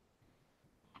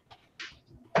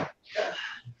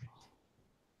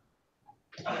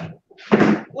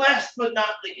 Last but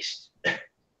not least.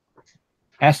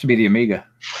 Has to be the Amiga.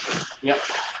 Yep.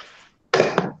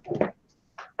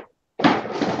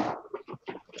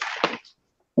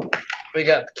 We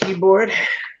got the keyboard.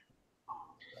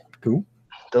 Cool.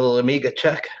 The little Amiga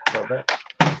check. Love that.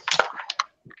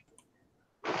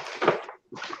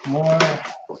 More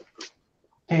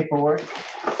paperwork.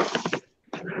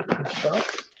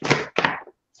 Stuff.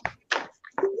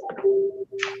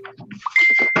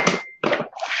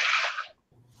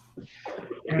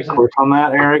 Here's an on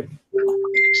that, Eric.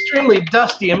 extremely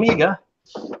dusty Amiga,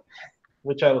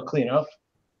 which I will clean up.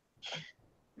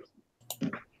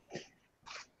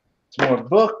 Some more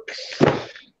books.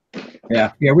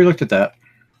 Yeah, we looked at that.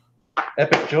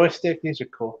 Epic joystick. These are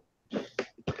cool.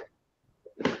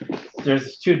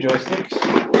 There's 2 joysticks.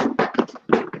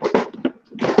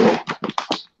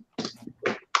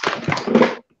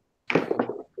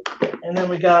 And then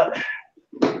we got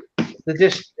an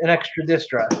extra disc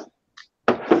drive.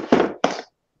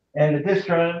 And the disc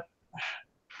drive,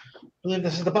 I believe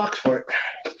this is the box for it.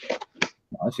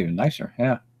 Oh, that's even nicer.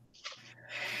 Yeah.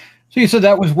 So you said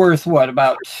that was worth what,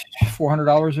 about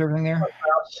 $400? Everything there?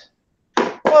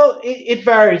 Well, it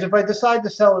varies. If I decide to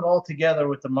sell it all together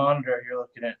with the monitor, you're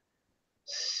looking at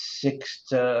 6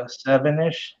 to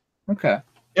 7-ish. Okay.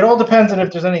 It all depends on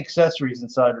if there's any accessories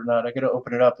inside or not. I got to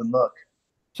open it up and look.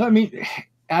 So I mean,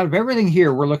 out of everything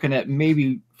here, we're looking at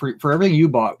maybe for everything you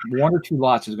bought, 1 or 2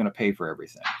 lots is going to pay for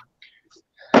everything.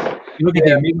 You look at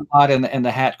the Amiga lot and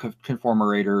the hat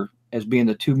conformerator as being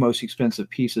the 2 most expensive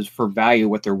pieces for value,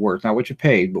 what they're worth. Not what you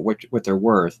paid, but what they're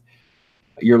worth.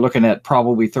 You're looking at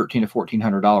probably $1,300 to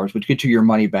 $1,400, which gets you your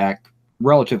money back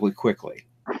relatively quickly.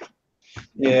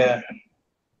 Yeah.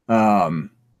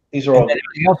 These are all.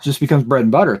 Everything else just becomes bread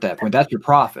and butter at that point. That's your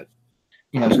profit.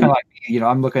 It's kind of like,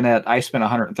 I'm looking at, I spent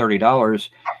 $130,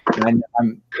 and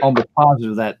I'm almost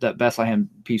positive that Bethlehem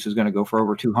piece is going to go for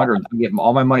over $200. I'm getting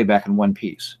all my money back in one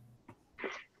piece.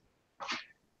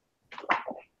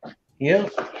 Yeah.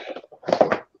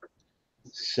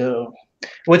 So,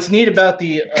 what's neat about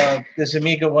the this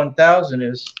Amiga 1000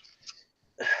 is,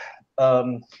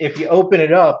 if you open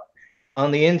it up,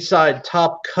 on the inside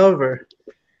top cover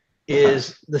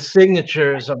is the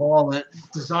signatures of all the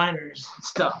designers and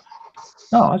stuff.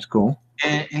 Oh, that's cool.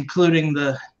 And including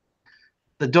the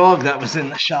dog that was in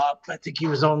the shop. I think he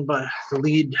was owned by the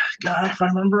lead guy, if I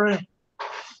remember right.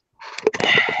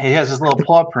 He has his little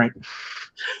paw print.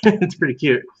 It's pretty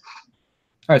cute.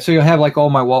 All right, so you'll have like all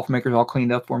my waffle makers all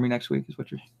cleaned up for me next week, is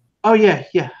what you're. Oh yeah.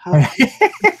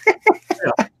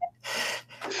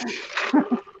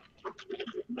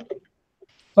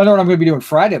 I know what I'm going to be doing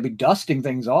Friday. I'll be dusting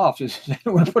things off. Just I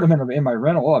don't want to put them in my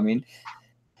rental. I mean,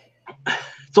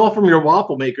 it's all from your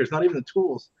waffle makers, not even the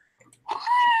tools.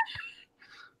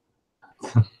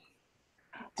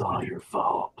 It's all your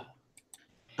fault.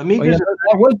 Amigas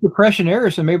that was Depression era,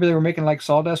 so maybe they were making like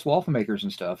sawdust waffle makers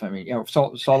and stuff. I mean,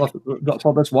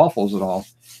 sawdust waffles and all.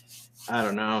 I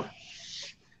don't know.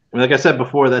 I mean, like I said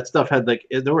before, that stuff had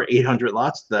there were 800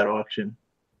 lots to that auction.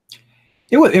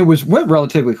 It went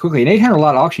relatively quickly. An 800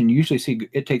 lot auction, you usually see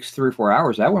it takes 3 or 4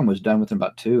 hours. That one was done within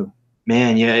about 2.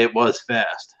 Man, yeah, it was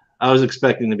fast. I was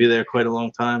expecting to be there quite a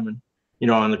long time, and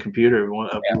on the computer.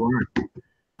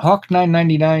 Hawk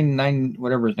 999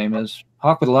 whatever his name is.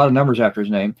 Hawk with a lot of numbers after his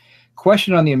name.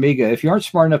 Question on the Amiga: if you aren't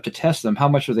smart enough to test them, how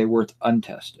much are they worth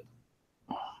untested?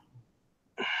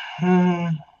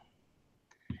 I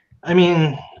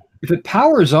mean, if it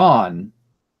powers on,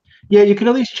 yeah, you can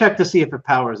at least check to see if it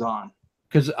powers on.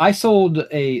 Because I sold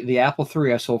the Apple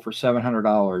III, I sold for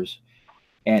 $700,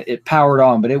 and it powered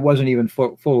on, but it wasn't even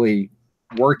fully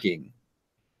working.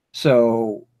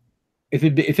 So if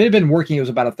it had been working, it was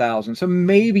about $1,000. So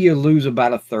maybe you lose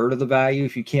about 1/3 of the value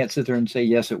if you can't sit there and say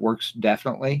yes, it works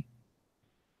definitely.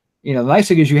 The nice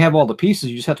thing is you have all the pieces.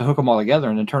 You just have to hook them all together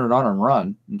and then turn it on and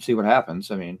run and see what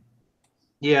happens. I mean,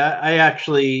 yeah, I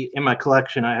actually in my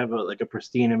collection I have a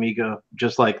pristine Amiga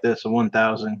just like this, a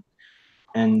 1000.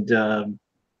 And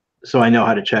so I know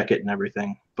how to check it and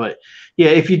everything. But yeah,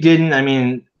 if you didn't, I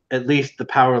mean, at least the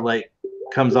power light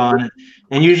comes on,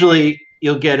 and usually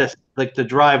you'll get the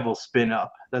drive will spin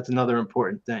up. That's another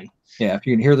important thing. Yeah, if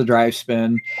you can hear the drive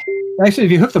spin. Actually,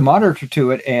 if you hook the monitor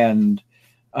to it and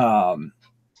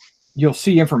you'll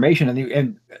see information,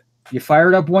 and you fire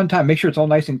it up one time, make sure it's all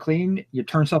nice and clean. You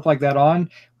turn stuff like that on.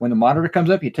 When the monitor comes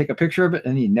up, you take a picture of it,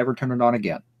 and you never turn it on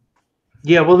again.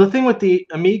 Yeah, well, the thing with the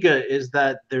Amiga is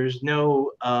that there's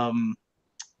no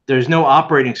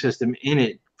operating system in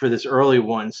it for this early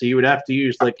one, so you would have to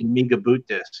use an Amiga boot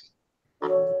disk.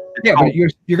 Yeah, but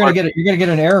you're gonna get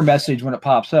an error message when it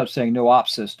pops up saying no op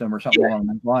system or something along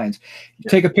those lines. You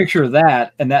take a picture of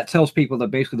that, and that tells people that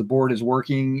basically the board is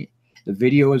working, the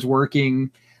video is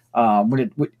working.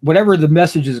 Whatever the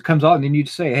message is that comes out, and then you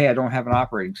say, "Hey, I don't have an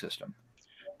operating system."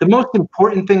 The most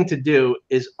important thing to do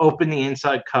is open the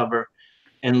inside cover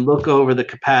and look over the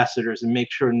capacitors and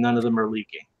make sure none of them are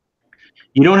leaking.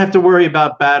 You don't have to worry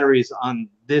about batteries on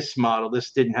this model. This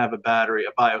didn't have a battery,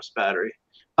 a BIOS battery.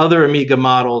 Other Amiga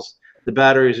models, the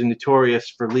batteries are notorious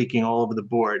for leaking all over the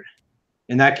board.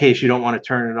 In that case, you don't want to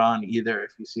turn it on either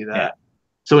if you see that. Yeah.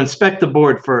 So inspect the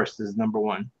board first is number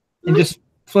one. And just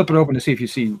flip it open to see if you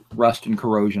see rust and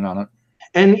corrosion on it.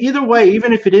 And either way,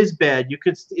 even if it is bad,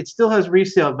 it still has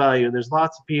resale value. There's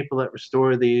lots of people that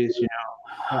restore these.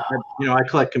 I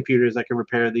collect computers. I can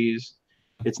repair these.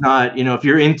 It's not, if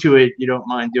you're into it, you don't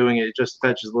mind doing it. It just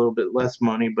fetches a little bit less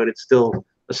money, but it's still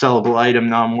a sellable item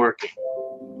non-working.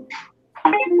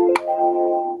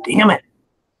 Damn it.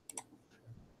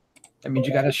 That means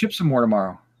you got to ship some more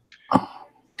tomorrow.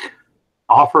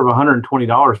 Offer of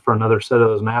 $120 for another set of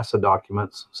those NASA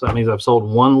documents. So that means I've sold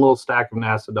one little stack of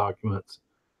NASA documents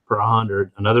for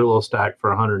 100, another little stack for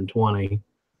 120, and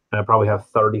I probably have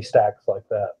 30 stacks like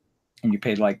that. And you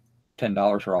paid like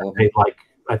 $10 for all of them.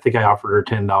 I think I offered her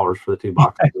 $10 for the 2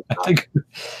 boxes. I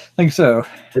think so.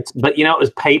 But it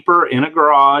was paper in a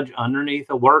garage underneath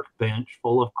a workbench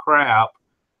full of crap.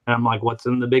 And I'm like, what's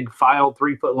in the big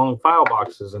 3-foot-long file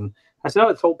boxes? And I said, oh,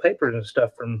 it's old papers and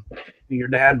stuff from your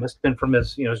dad. Must have been from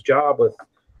his, his job with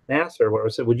NASA or whatever.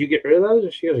 I said, would you get rid of those?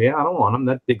 And she goes, yeah, I don't want them.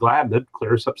 That'd be glad. That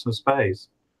clears up some space.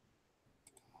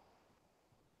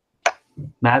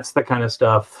 That's the kind of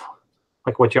stuff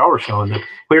like what y'all were showing.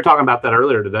 We were talking about that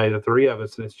earlier today, the 3 of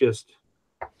us, and it's just,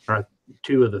 or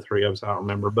 2 of the 3 of us, I don't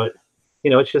remember, but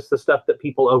it's just the stuff that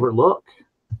people overlook.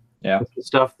 Yeah. It's the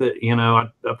stuff that,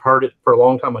 I've heard it for a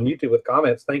long time on YouTube with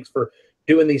comments. Thanks for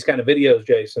doing these kind of videos,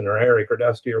 Jason or Eric or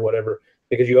Dusty or whatever,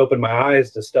 because you opened my eyes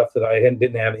to stuff that I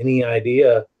didn't have any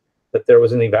idea that there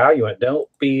was any value in. Don't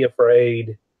be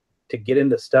afraid to get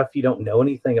into stuff you don't know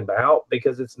anything about,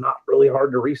 because it's not really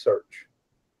hard to research.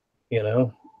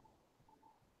 If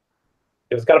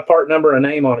it's got a part number, a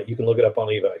name on it, you can look it up on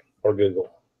eBay or Google.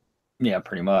 Yeah,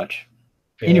 pretty much.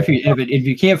 And if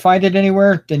you can't find it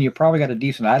anywhere, then you probably got a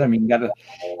decent item. You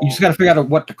just got to figure out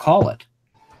what to call it.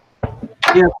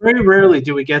 Yeah, very rarely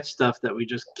do we get stuff that we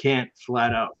just can't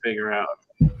flat out figure out.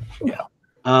 Yeah.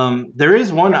 There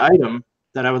is one item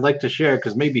that I would like to share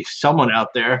because maybe someone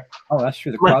out there. Oh, that's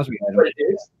true. The Crosby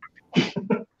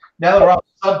item. Now that we're on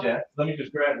the subject, let me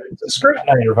just grab it. It's a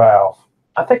scrutinizer valve.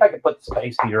 I think I can put the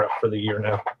space heater up for the year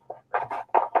now.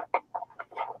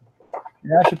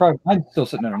 Yeah, I should probably. Mine's still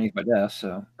sitting underneath my desk,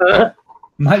 so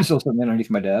mine's still sitting underneath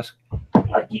my desk.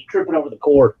 I keep tripping over the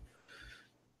cord.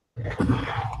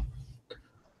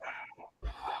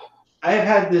 I have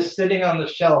had this sitting on the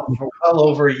shelf for well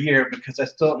over a year because I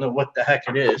still don't know what the heck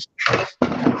it is.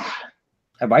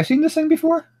 Have I seen this thing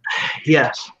before?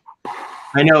 Yes.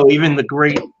 I know, even the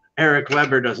great Eric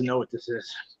Weber doesn't know what this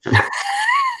is.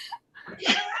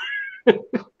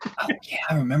 Oh, yeah,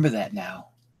 I remember that now.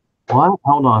 What?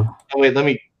 Hold on. Oh, wait, let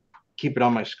me keep it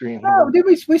on my screen. Oh, did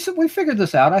we figured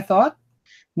this out, I thought.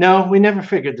 No, we never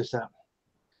figured this out.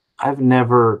 I've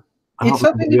never. It's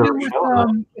something to do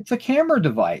with it's a camera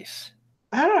device.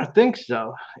 I don't think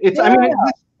so. It's Yeah. I mean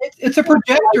It's a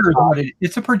projector.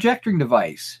 It's a projecting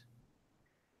device.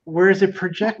 where is it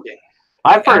projecting?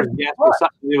 I've heard yes, it's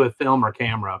something to do with film or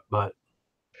camera, but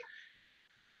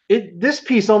This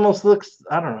piece almost looks,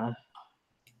 I don't know.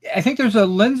 I think there's a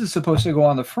lens that's supposed to go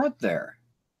on the front there.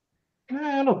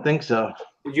 I don't think so.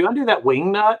 did you undo that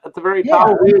wing nut at the very Yeah.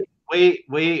 top?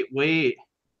 Wait.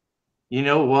 You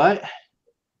know what?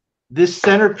 This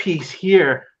centerpiece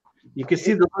here, you can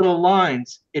see the little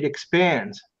lines. It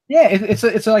expands. Yeah,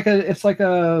 it's like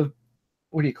a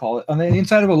what do you call it? On the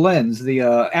inside of a lens, the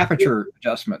aperture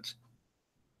adjustments.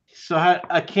 So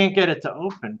I can't get it to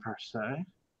open per se.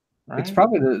 Right? It's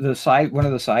probably the side, one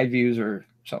of the side views or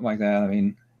something like that. I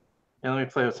mean, Yeah, let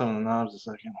me play with some of the knobs a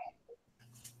second.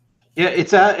 Yeah,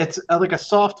 it's like a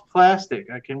soft plastic.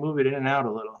 I can move it in and out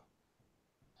a little.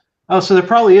 Oh, so there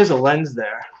probably is a lens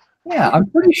there. yeah, I'm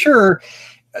pretty sure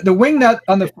the wing nut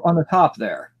on the top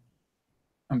there.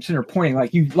 I'm sitting there pointing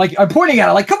like I'm pointing at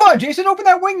it like, come on, Jason, open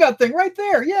that wing nut thing right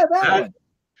there. Yeah, that one.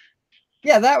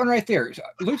 Yeah, that one right there. So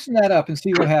loosen that up and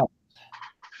see what happens.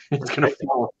 It's gonna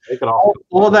fall. Take it off.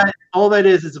 All that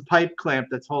is a pipe clamp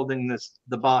that's holding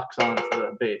the box onto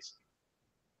the base.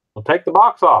 Well, take the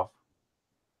box off.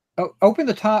 Oh, open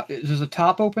the top. Does the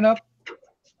top open up?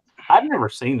 I've never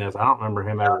seen this. I don't remember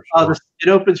him ever. It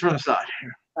opens from the side.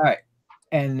 All right.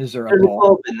 And is there a There's a bulb?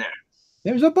 bulb in there.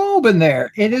 There's a bulb in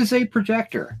there. It is a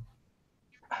projector.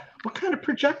 What kind of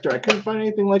projector? I couldn't find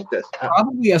anything like this.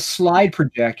 Probably a slide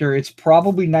projector. It's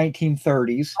probably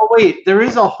 1930s. Oh wait, there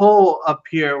is a hole up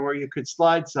here where you could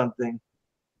slide something.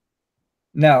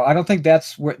 No, I don't think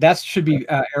that's where that should be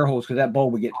air holes because that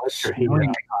bulb would get.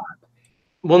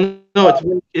 Well,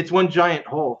 no, it's one giant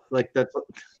hole. Like that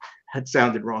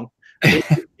sounded wrong.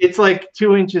 It's like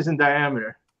 2 inches in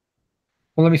diameter.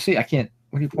 Well, let me see. I can't.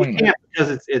 What are you pointing at?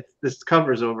 Because it's this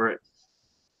covers over it.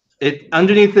 It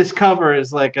underneath this cover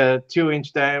is like a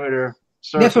 2-inch diameter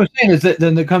surface. That's what I'm saying. Is that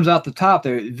then it comes out the top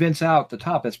there, it vents out the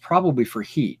top. That's probably for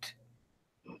heat.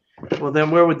 Well,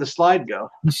 then where would the slide go?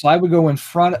 The slide would go in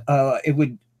front. It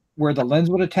would where the lens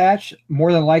would attach.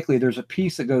 More than likely, there's a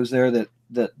piece that goes there that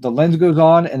the lens goes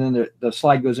on, and then the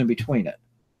slide goes in between it.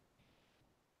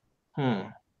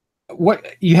 What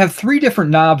you have 3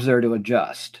 different knobs there to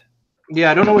adjust. Yeah,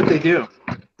 I don't know what they do.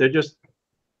 They're just,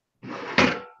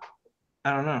 I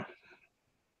don't know.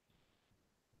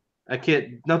 I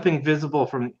can't, nothing visible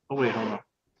from, oh wait, hold on.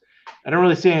 I don't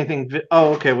really see anything.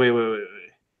 Oh, okay, wait.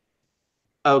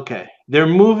 Okay, they're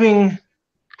moving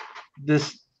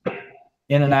this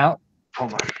In and out.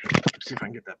 Hold on, let's see if I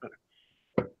can get that better.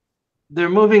 They're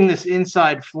moving this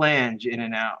inside flange in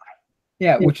and out.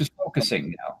 Yeah, which is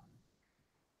focusing now.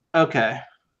 Okay.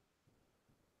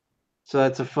 So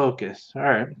that's a focus. All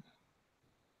right.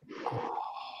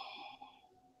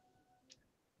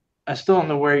 I still don't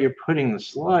know where you're putting the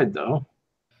slide, though.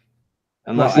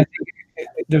 Unless I think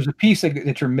there's a piece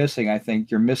that you're missing. I think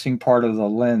you're missing part of the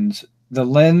lens. The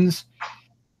lens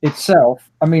itself.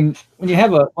 I mean, when you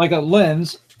have a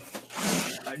lens,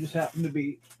 I just happen to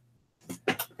be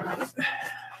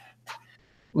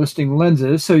listing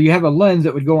lenses. So you have a lens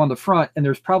that would go on the front, and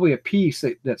there's probably a piece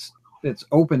that's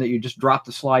open that you just drop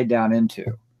the slide down into.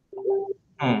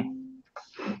 All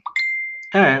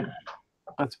right.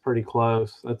 That's pretty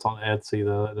close. That's on Etsy,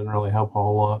 though. That didn't really help a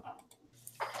whole lot.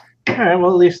 All right. Well,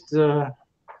 at least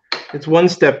it's one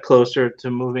step closer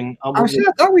to moving. I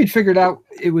thought we'd figured out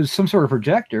it was some sort of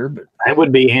projector, but It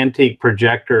would be antique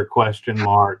projector ?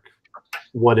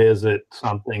 What is it?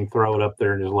 Something. Throw it up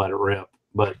there and just let it rip.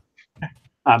 But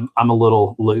I'm a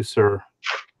little looser.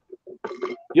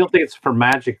 You don't think it's for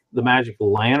the magic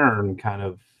lantern kind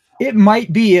of? it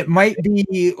might be. It might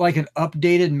be like an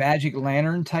updated magic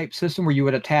lantern type system where you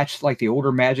would attach like the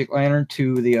older magic lantern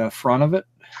to the front of it.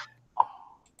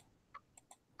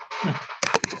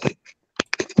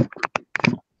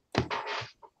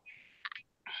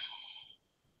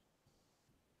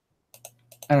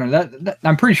 I don't know. That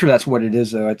I'm pretty sure that's what it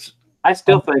is, though. I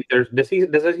still think there's.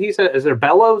 Is there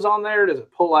bellows on there? Does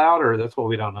it pull out, or that's what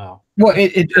we don't know? Well,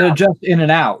 it adjusts in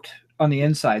and out on the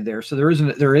inside there, so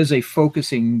there is a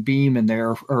focusing beam in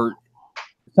there or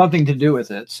something to do with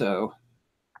it. So,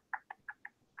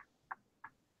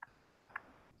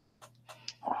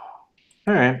 all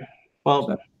right.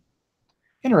 Well,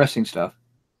 interesting stuff.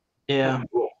 Yeah.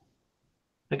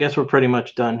 I guess we're pretty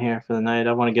much done here for the night.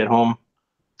 I want to get home.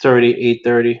 It's already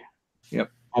 8:30.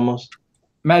 Yep. Almost.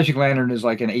 Magic Lantern is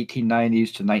like an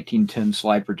 1890s to 1910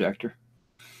 slide projector.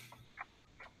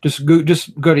 Just go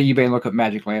to eBay and look up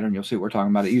Magic Lantern. You'll see what we're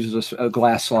talking about. It uses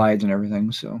glass slides and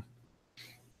everything. So.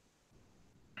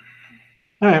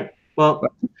 All right. Well,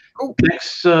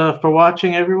 thanks for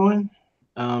watching, everyone.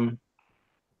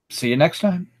 See you next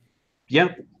time.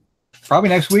 Yep. Probably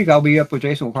next week. I'll be up with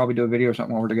Jason. We'll probably do a video or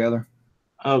something while we're together.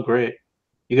 Oh, great.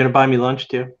 You gonna buy me lunch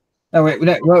too? No,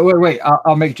 wait.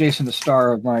 I'll make Jason the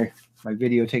star of my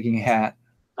video taking hat.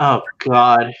 Oh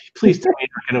God! Please tell me you're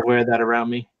not gonna wear that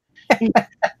around me.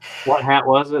 What hat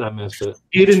was it? I missed it.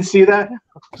 You didn't see that?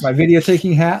 My video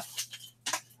taking hat.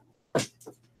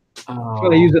 Oh.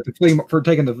 What I use at the for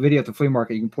taking the video at the flea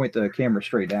market. You can point the camera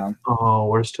straight down. Oh,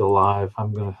 we're still live.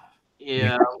 I'm gonna.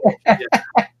 Yeah.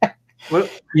 Well,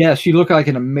 yes, you look like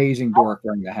an amazing dork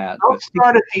wearing the hat. I'll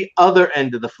start at the other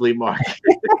end of the flea market.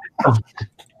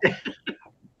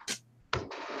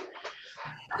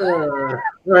 All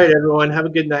right, everyone. Have a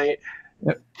good night.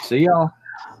 Yep. See y'all.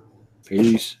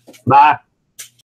 Peace. Bye.